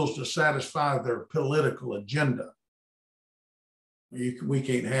handful rules to satisfy their political agenda. We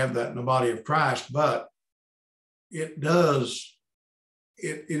can't have that in the body of Christ, but it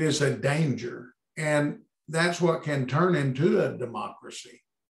is a danger. And that's what can turn into a democracy.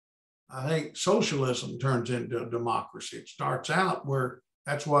 I think socialism turns into a democracy. It starts out where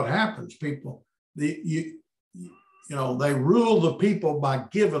that's what happens. People, they rule the people by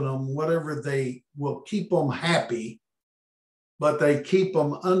giving them whatever they will keep them happy, but they keep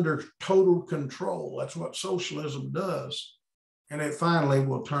them under total control. That's what socialism does. And it finally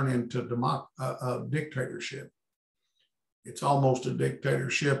will turn into a dictatorship. It's almost a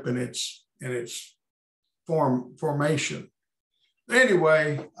dictatorship in its formation.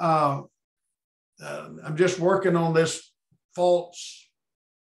 Anyway, I'm just working on this false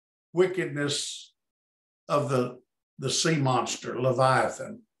wickedness of the sea monster,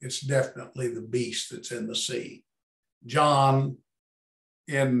 Leviathan. It's definitely the beast that's in the sea. John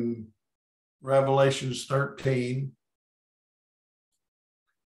in Revelations 13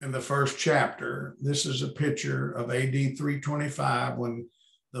 in the first chapter. This is a picture of AD 325 when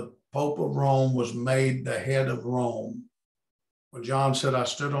the Pope of Rome was made the head of Rome. When John said, I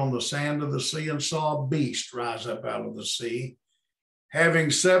stood on the sand of the sea and saw a beast rise up out of the sea, having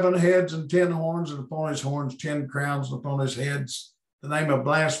 7 heads and 10 horns, and upon his horns 10 crowns, and upon his heads the name of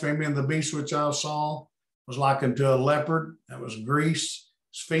blasphemy. And the beast which I saw was like unto a leopard that was greased.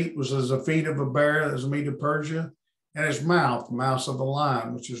 His feet was as the feet of a bear, as the meat of Persia, and his mouth, the mouth of the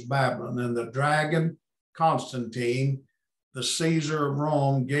lion, which is Babylon. And the dragon, Constantine, the Caesar of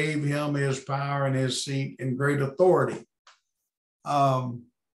Rome, gave him his power and his seat and great authority.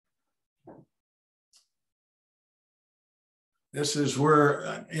 This is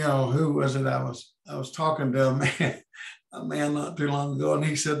where, who was it? I was talking to a man not too long ago, and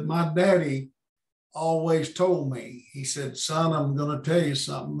he said, my daddy always told me, he said, son, I'm going to tell you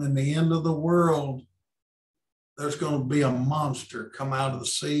something. In the end of the world, there's going to be a monster come out of the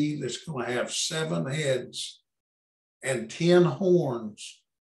sea that's going to have 7 heads and 10 horns.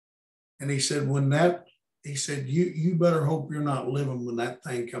 And he said, he said, you better hope you're not living when that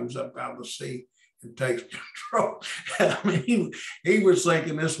thing comes up out of the sea and takes control. I mean, he was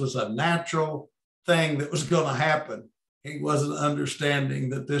thinking this was a natural thing that was going to happen. He wasn't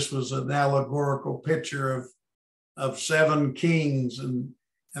understanding that this was an allegorical picture of 7 kings and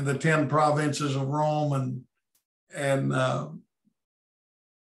the 10 provinces of Rome and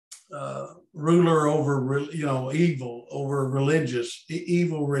ruler over, evil, over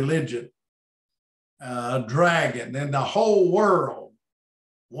evil religion, a dragon, and the whole world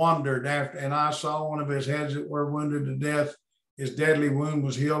wondered after. And I saw one of his heads that were wounded to death. His deadly wound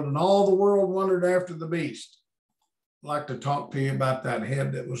was healed, and all the world wondered after the beast. I'd like to talk to you about that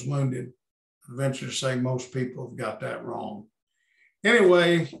head that was wounded. I venture to say most people have got that wrong.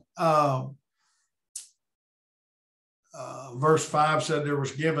 Anyway, verse 5 said there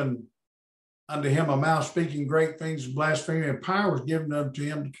was given unto him a mouth speaking great things, blasphemy, and power was given unto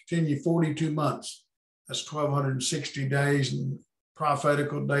him to continue 42 months. That's 1,260 days, and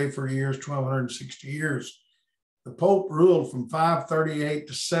prophetical day for years, 1,260 years. The Pope ruled from 538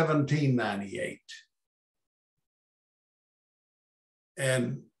 to 1798.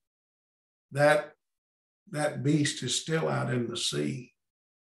 And that beast is still out in the sea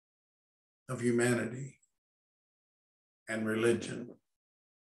of humanity and religion.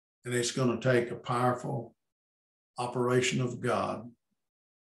 And it's going to take a powerful operation of God,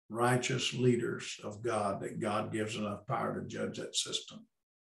 righteous leaders of God, that God gives enough power to judge that system.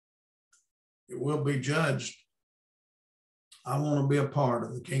 It will be judged. I want to be a part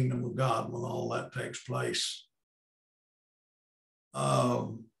of the kingdom of God when all that takes place.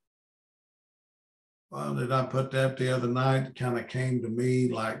 Well, did I put that the other night? It kind of came to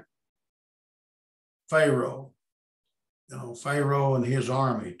me like Pharaoh. Pharaoh and his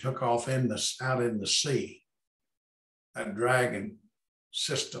army took off out in the sea, that dragon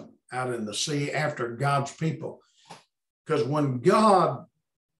system out in the sea after God's people. Because when God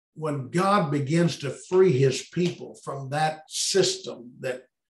begins to free his people from that system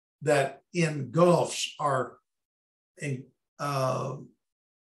that engulfs or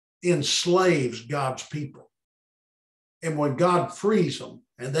enslaves God's people, and when God frees them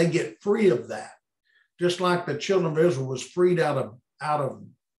and they get free of that, just like the children of Israel was freed out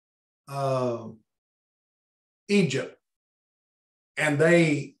of Egypt, and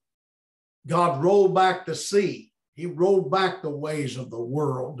God rolled back the sea. He rolled back the ways of the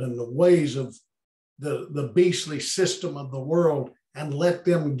world and the ways of the beastly system of the world and let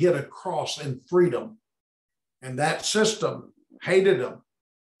them get across in freedom. And that system hated them.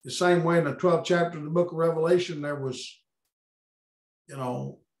 The same way in the 12th chapter of the book of Revelation, there was,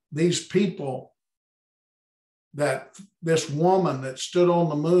 these people, that this woman that stood on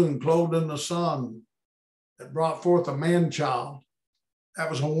the moon, clothed in the sun, that brought forth a man-child. That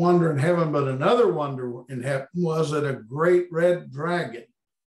was a wonder in heaven. But another wonder in heaven was that a great red dragon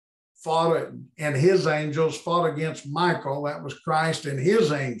and his angels fought against Michael. That was Christ and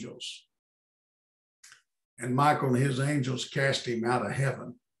his angels. And Michael and his angels cast him out of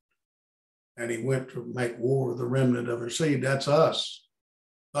heaven. And he went to make war with the remnant of his seed. That's us.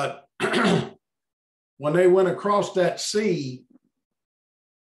 But when they went across that sea,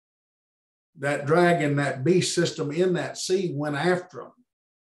 that dragon, that beast system in that sea went after them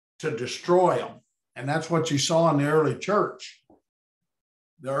to destroy them. And that's what you saw in the early church.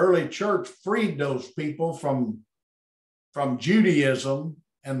 The early church freed those people from Judaism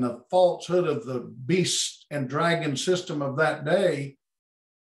and the falsehood of the beast and dragon system of that day.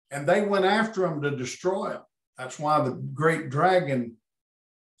 And they went after them to destroy them. That's why the great dragon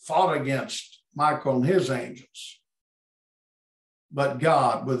fought against Michael and his angels. But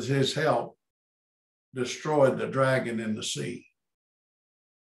God, with his help, destroyed the dragon in the sea.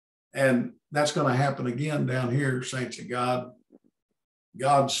 And that's going to happen again down here, saints of God.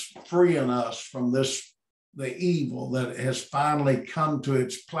 God's freeing us from the evil that has finally come to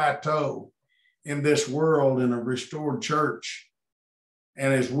its plateau in this world in a restored church.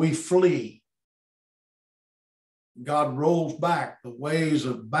 And as we flee, God rolls back the ways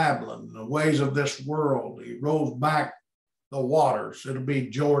of Babylon, the ways of this world. He rolls back the waters. It'll be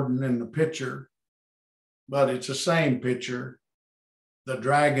Jordan in the picture, but it's the same picture. The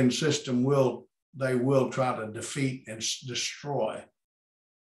dragon system will try to defeat and destroy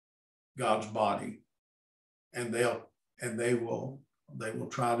God's body, and they will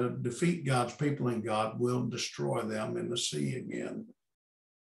try to defeat God's people, and God will destroy them in the sea again.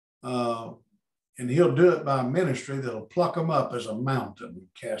 And he'll do it by a ministry that'll pluck them up as a mountain and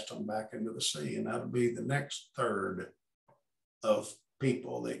cast them back into the sea. And that'll be the next third of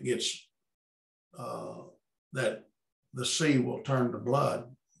people that gets, that the sea will turn to blood.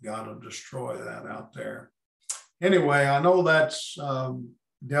 God will destroy that out there. Anyway, I know that's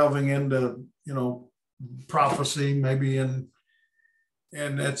delving into, prophecy maybe, and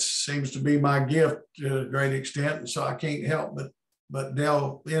that seems to be my gift to a great extent. And so I can't help but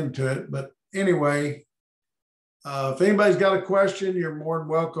delve into it. But anyway, if anybody's got a question, you're more than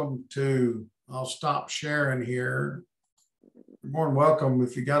welcome to, I'll stop sharing here. You're more than welcome.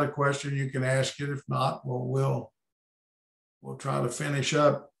 If you got a question, you can ask it. If not, we'll try to finish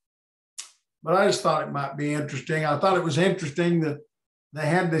up. But I just thought it might be interesting. I thought it was interesting that they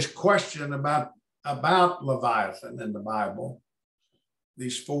had this question about Leviathan in the Bible.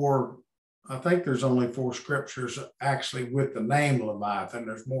 These four, I think there's only 4 scriptures actually with the name Leviathan.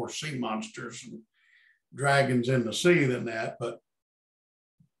 There's more sea monsters and dragons in the sea than that. But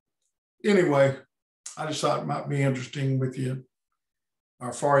anyway, I just thought it might be interesting with you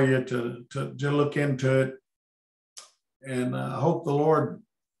or for you to look into it. And I hope the Lord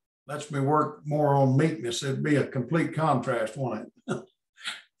lets me work more on meekness. It'd be a complete contrast, won't it,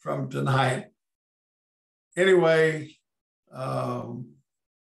 from tonight. Anyway,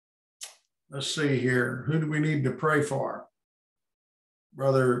 let's see here. Who do we need to pray for?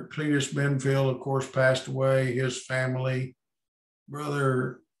 Brother Cletus Benfield, of course, passed away. His family.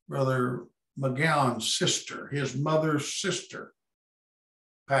 Brother McGowan's sister, his mother's sister,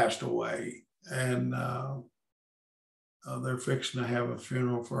 passed away. And they're fixing to have a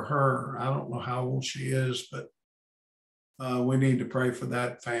funeral for her. I don't know how old she is, but we need to pray for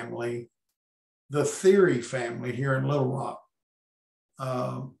that family. The Theory family here in Little Rock,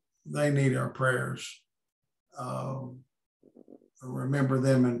 they need our prayers. Remember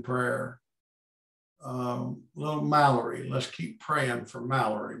them in prayer. Little Mallory, let's keep praying for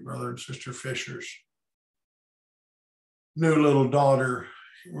Mallory, brother and sister Fisher's new little daughter.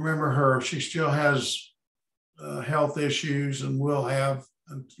 Remember her. She still has health issues and will have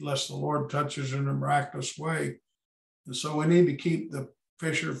unless the Lord touches her in a miraculous way. And so we need to keep the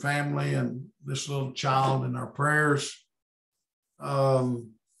Fisher family and this little child in our prayers.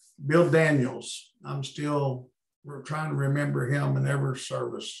 Bill Daniels, we're trying to remember him in every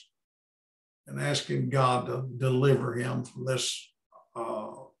service and asking God to deliver him from this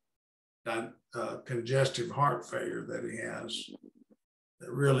congestive heart failure that he has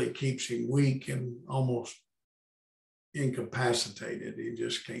that really keeps him weak and almost incapacitated. He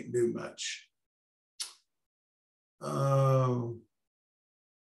just can't do much.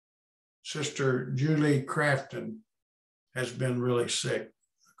 Sister Julie Crafton has been really sick.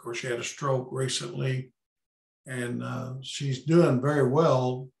 Of course, she had a stroke recently, and she's doing very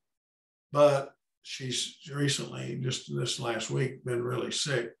well, but she's recently, just this last week, been really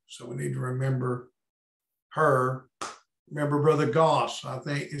sick. So we need to remember her. Remember Brother Goss, I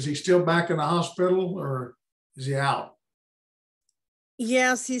think. Is he still back in the hospital or is he out?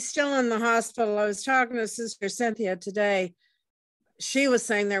 Yes, he's still in the hospital. I was talking to Sister Cynthia today. She was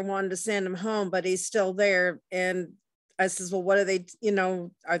saying they're wanting to send him home, but he's still there. And I says, well, what are they,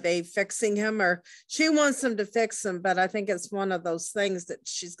 are they fixing him? Or she wants them to fix him, but I think it's one of those things that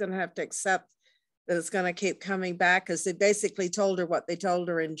she's going to have to accept that it's going to keep coming back, because they basically told her what they told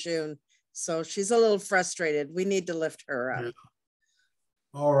her in June. So she's a little frustrated. We need to lift her up. Yeah.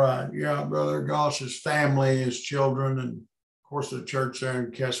 All right. Yeah, Brother Goss's family, his children, and of course the church there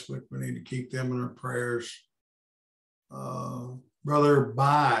in Keswick, we need to keep them in our prayers. Brother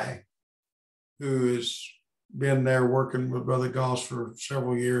Bai, who has been there working with Brother Goss for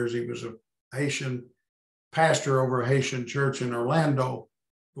several years. He was a Haitian pastor over a Haitian church in Orlando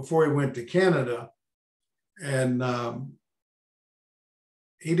before he went to Canada. And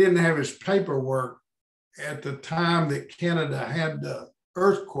he didn't have his paperwork at the time that Canada had the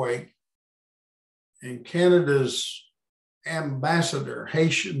earthquake, and Canada's ambassador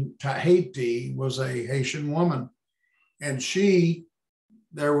Haitian to Haiti was a Haitian woman, and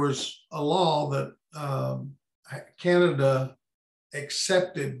there was a law that Canada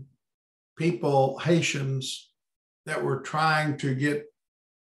accepted people, Haitians, that were trying to get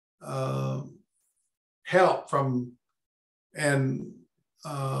help from, and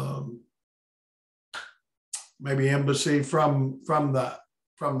maybe embassy from the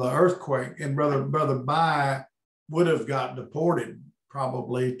earthquake. And brother Bai would have got deported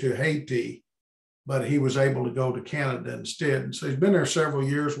probably to Haiti, but he was able to go to Canada instead. And so he's been there several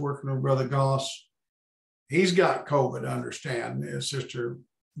years working with Brother Goss. He's got COVID, I understand. His sister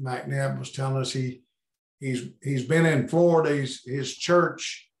McNabb was telling us he's been in Florida. His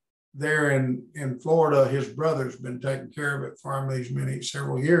church there in Florida, his brother's been taking care of it for him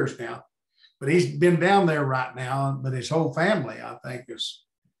several years now. But he's been down there right now, but his whole family, I think, has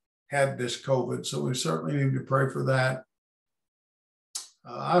had this COVID. So we certainly need to pray for that.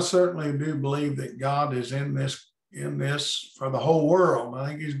 I certainly do believe that God is in this for the whole world. I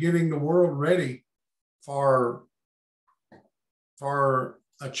think he's getting the world ready for a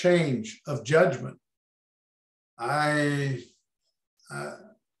change of judgment. And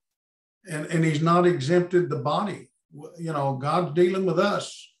he's not exempted the body. You know, God's dealing with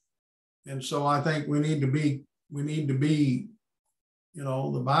us. And so I think we need to be, you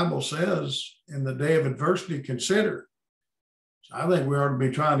know, the Bible says in the day of adversity, consider. So I think we ought to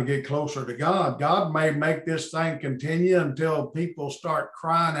be trying to get closer to God. God may make this thing continue until people start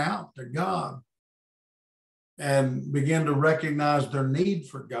crying out to God and begin to recognize their need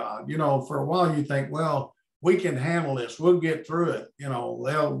for God. You know, for a while you think, well, we can handle this. We'll get through it. You know,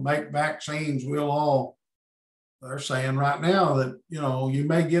 they'll make vaccines. They're saying right now that, you know, you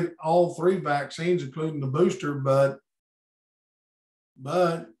may get all 3 vaccines, including the booster, but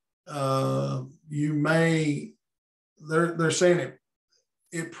you may, they're saying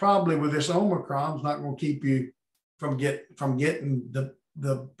it probably with this Omicron is not going to keep you from getting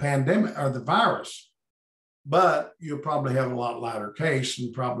the pandemic or the virus, but you'll probably have a lot lighter case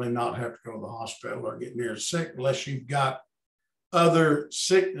and probably not have to go to the hospital or get near sick unless you've got other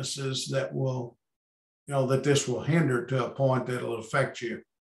sicknesses that will, you know, that this will hinder to a point that it'll affect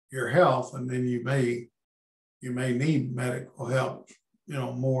your health, and then you may need medical help, you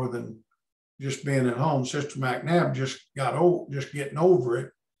know, more than just being at home. Sister McNabb just getting over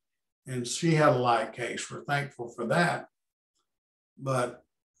it, and she had a light case. We're thankful for that, but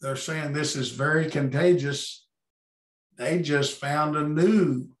they're saying this is very contagious. They just found a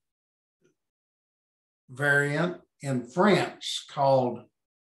new variant in France called,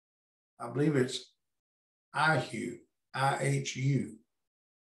 I believe it's IHU,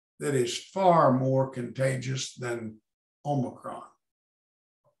 that is far more contagious than Omicron.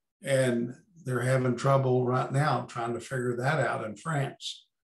 And they're having trouble right now trying to figure that out in France.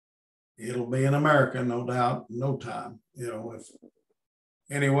 It'll be in America, no doubt, no time. You know,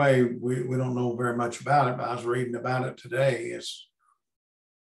 anyway, we don't know very much about it, but I was reading about it today.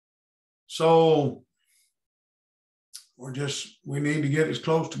 So we need to get as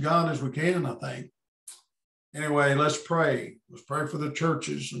close to God as we can, I think. Anyway, let's pray. Let's pray for the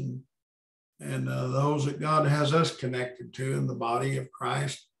churches and those that God has us connected to in the body of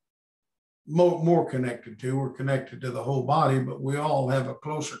Christ. More connected to. We're connected to the whole body, but we all have a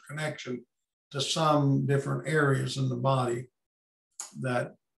closer connection to some different areas in the body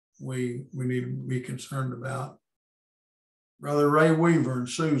that we need to be concerned about. Brother Ray Weaver and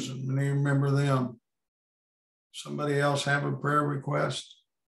Susan, we need to remember them. Somebody else have a prayer request?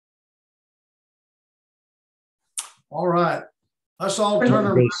 All right. Let's all turn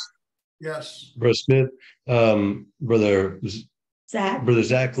around. Yes. Brother Smith, Brother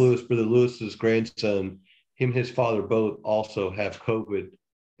Zach Lewis, Brother Lewis's grandson, him and his father both also have COVID,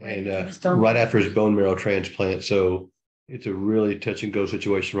 and right after his bone marrow transplant. So it's a really touch and go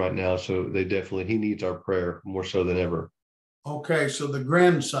situation right now. So he needs our prayer more so than ever. Okay, so the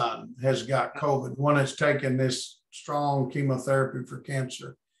grandson has got COVID, one that's taken this strong chemotherapy for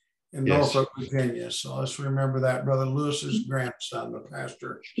cancer in Norfolk, Virginia. So let's remember that. Brother Lewis's grandson, the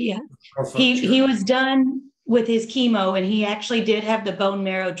pastor. Yeah, he was done with his chemo, and he actually did have the bone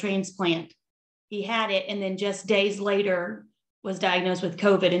marrow transplant. He had it, and then just days later was diagnosed with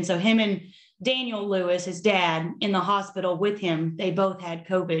COVID. And so him and Daniel Lewis, his dad, in the hospital with him, they both had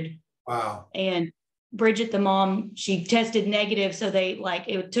COVID. Wow. And Bridget, the mom, she tested negative. So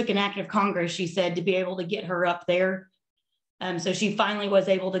it took an act of Congress, she said, to be able to get her up there. So she finally was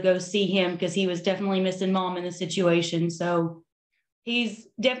able to go see him because he was definitely missing mom in the situation. So He's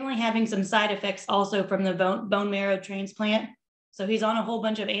definitely having some side effects also from the bone marrow transplant. So he's on a whole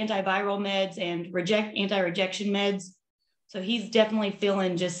bunch of antiviral meds and anti-rejection meds. So he's definitely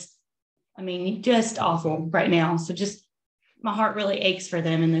feeling just awful right now. So just my heart really aches for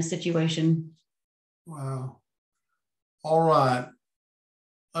them in this situation. Wow. All right.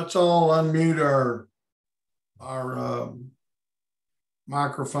 Let's all unmute our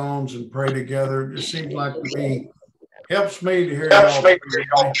microphones and pray together. It just seems like to me, helps me to hear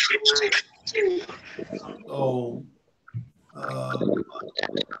y'all. So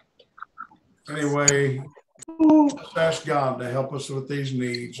anyway, let's ask God to help us with these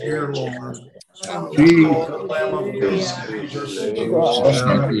needs. Dear Lord, Lamb of God, Jesus,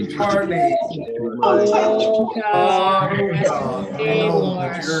 our needs. Oh God, we know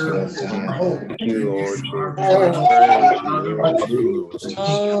that you're our hope.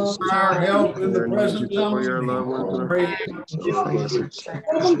 Our help in the present time of need. Pray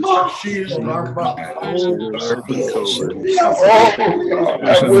our shield, our buckler.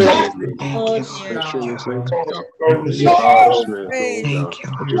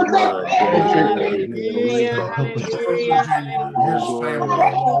 His family,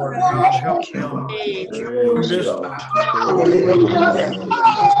 Lord God, help them through this time.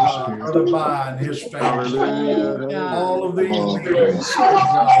 Brother By and his family, all of these needs,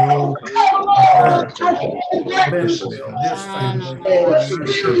 Benfield, his family,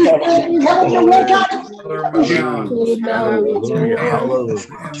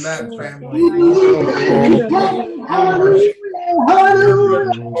 and that family,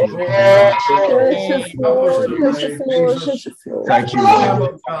 thank you, Lamb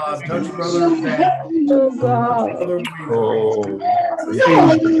of God. Touch Brother Daniel. Brother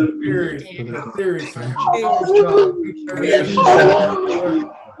the theory family.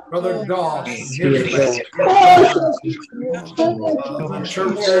 Brother Goss and his family. The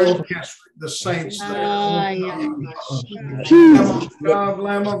church there in Catholic, the saints there.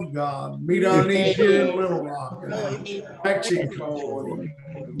 Lamb of God, meet our needs here in Little Rock, Mexico,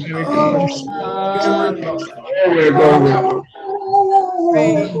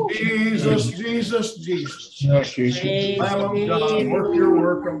 Jesus, Jesus, Jesus. Lamb of God, work your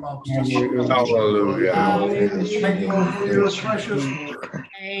work amongst us. Hallelujah. Thank you for your precious word.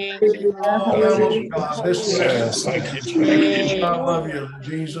 Lamb of God, this is I love you,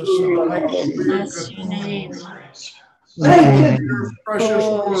 Jesus. Thank you for your goodness. Thank you for your precious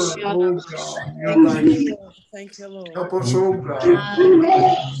word, oh God. Thank you, Lord. Help us, oh God. In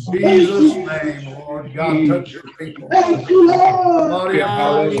Jesus' name, Lord God, touch your people. The body of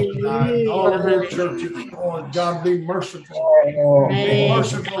Christ, all of your churches, Lord God, be merciful. Be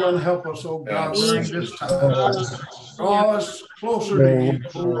merciful and help us, oh God, during this time. Draw us closer to you.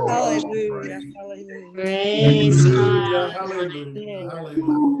 Hallelujah. Hallelujah. Hallelujah.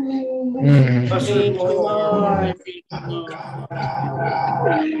 Hallelujah. Blessed Lord.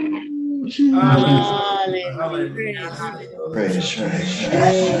 Hallelujah.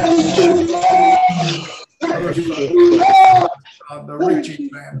 The Ritchie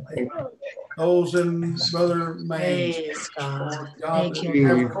family, those in Brother Maine's, Lord God, that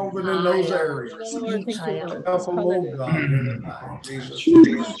have COVID in those areas. Help them, oh God, here tonight, Jesus.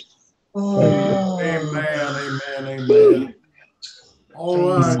 Amen, amen, amen. All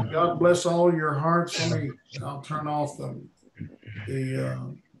right, God bless all your hearts. I'll turn off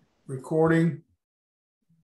the recording.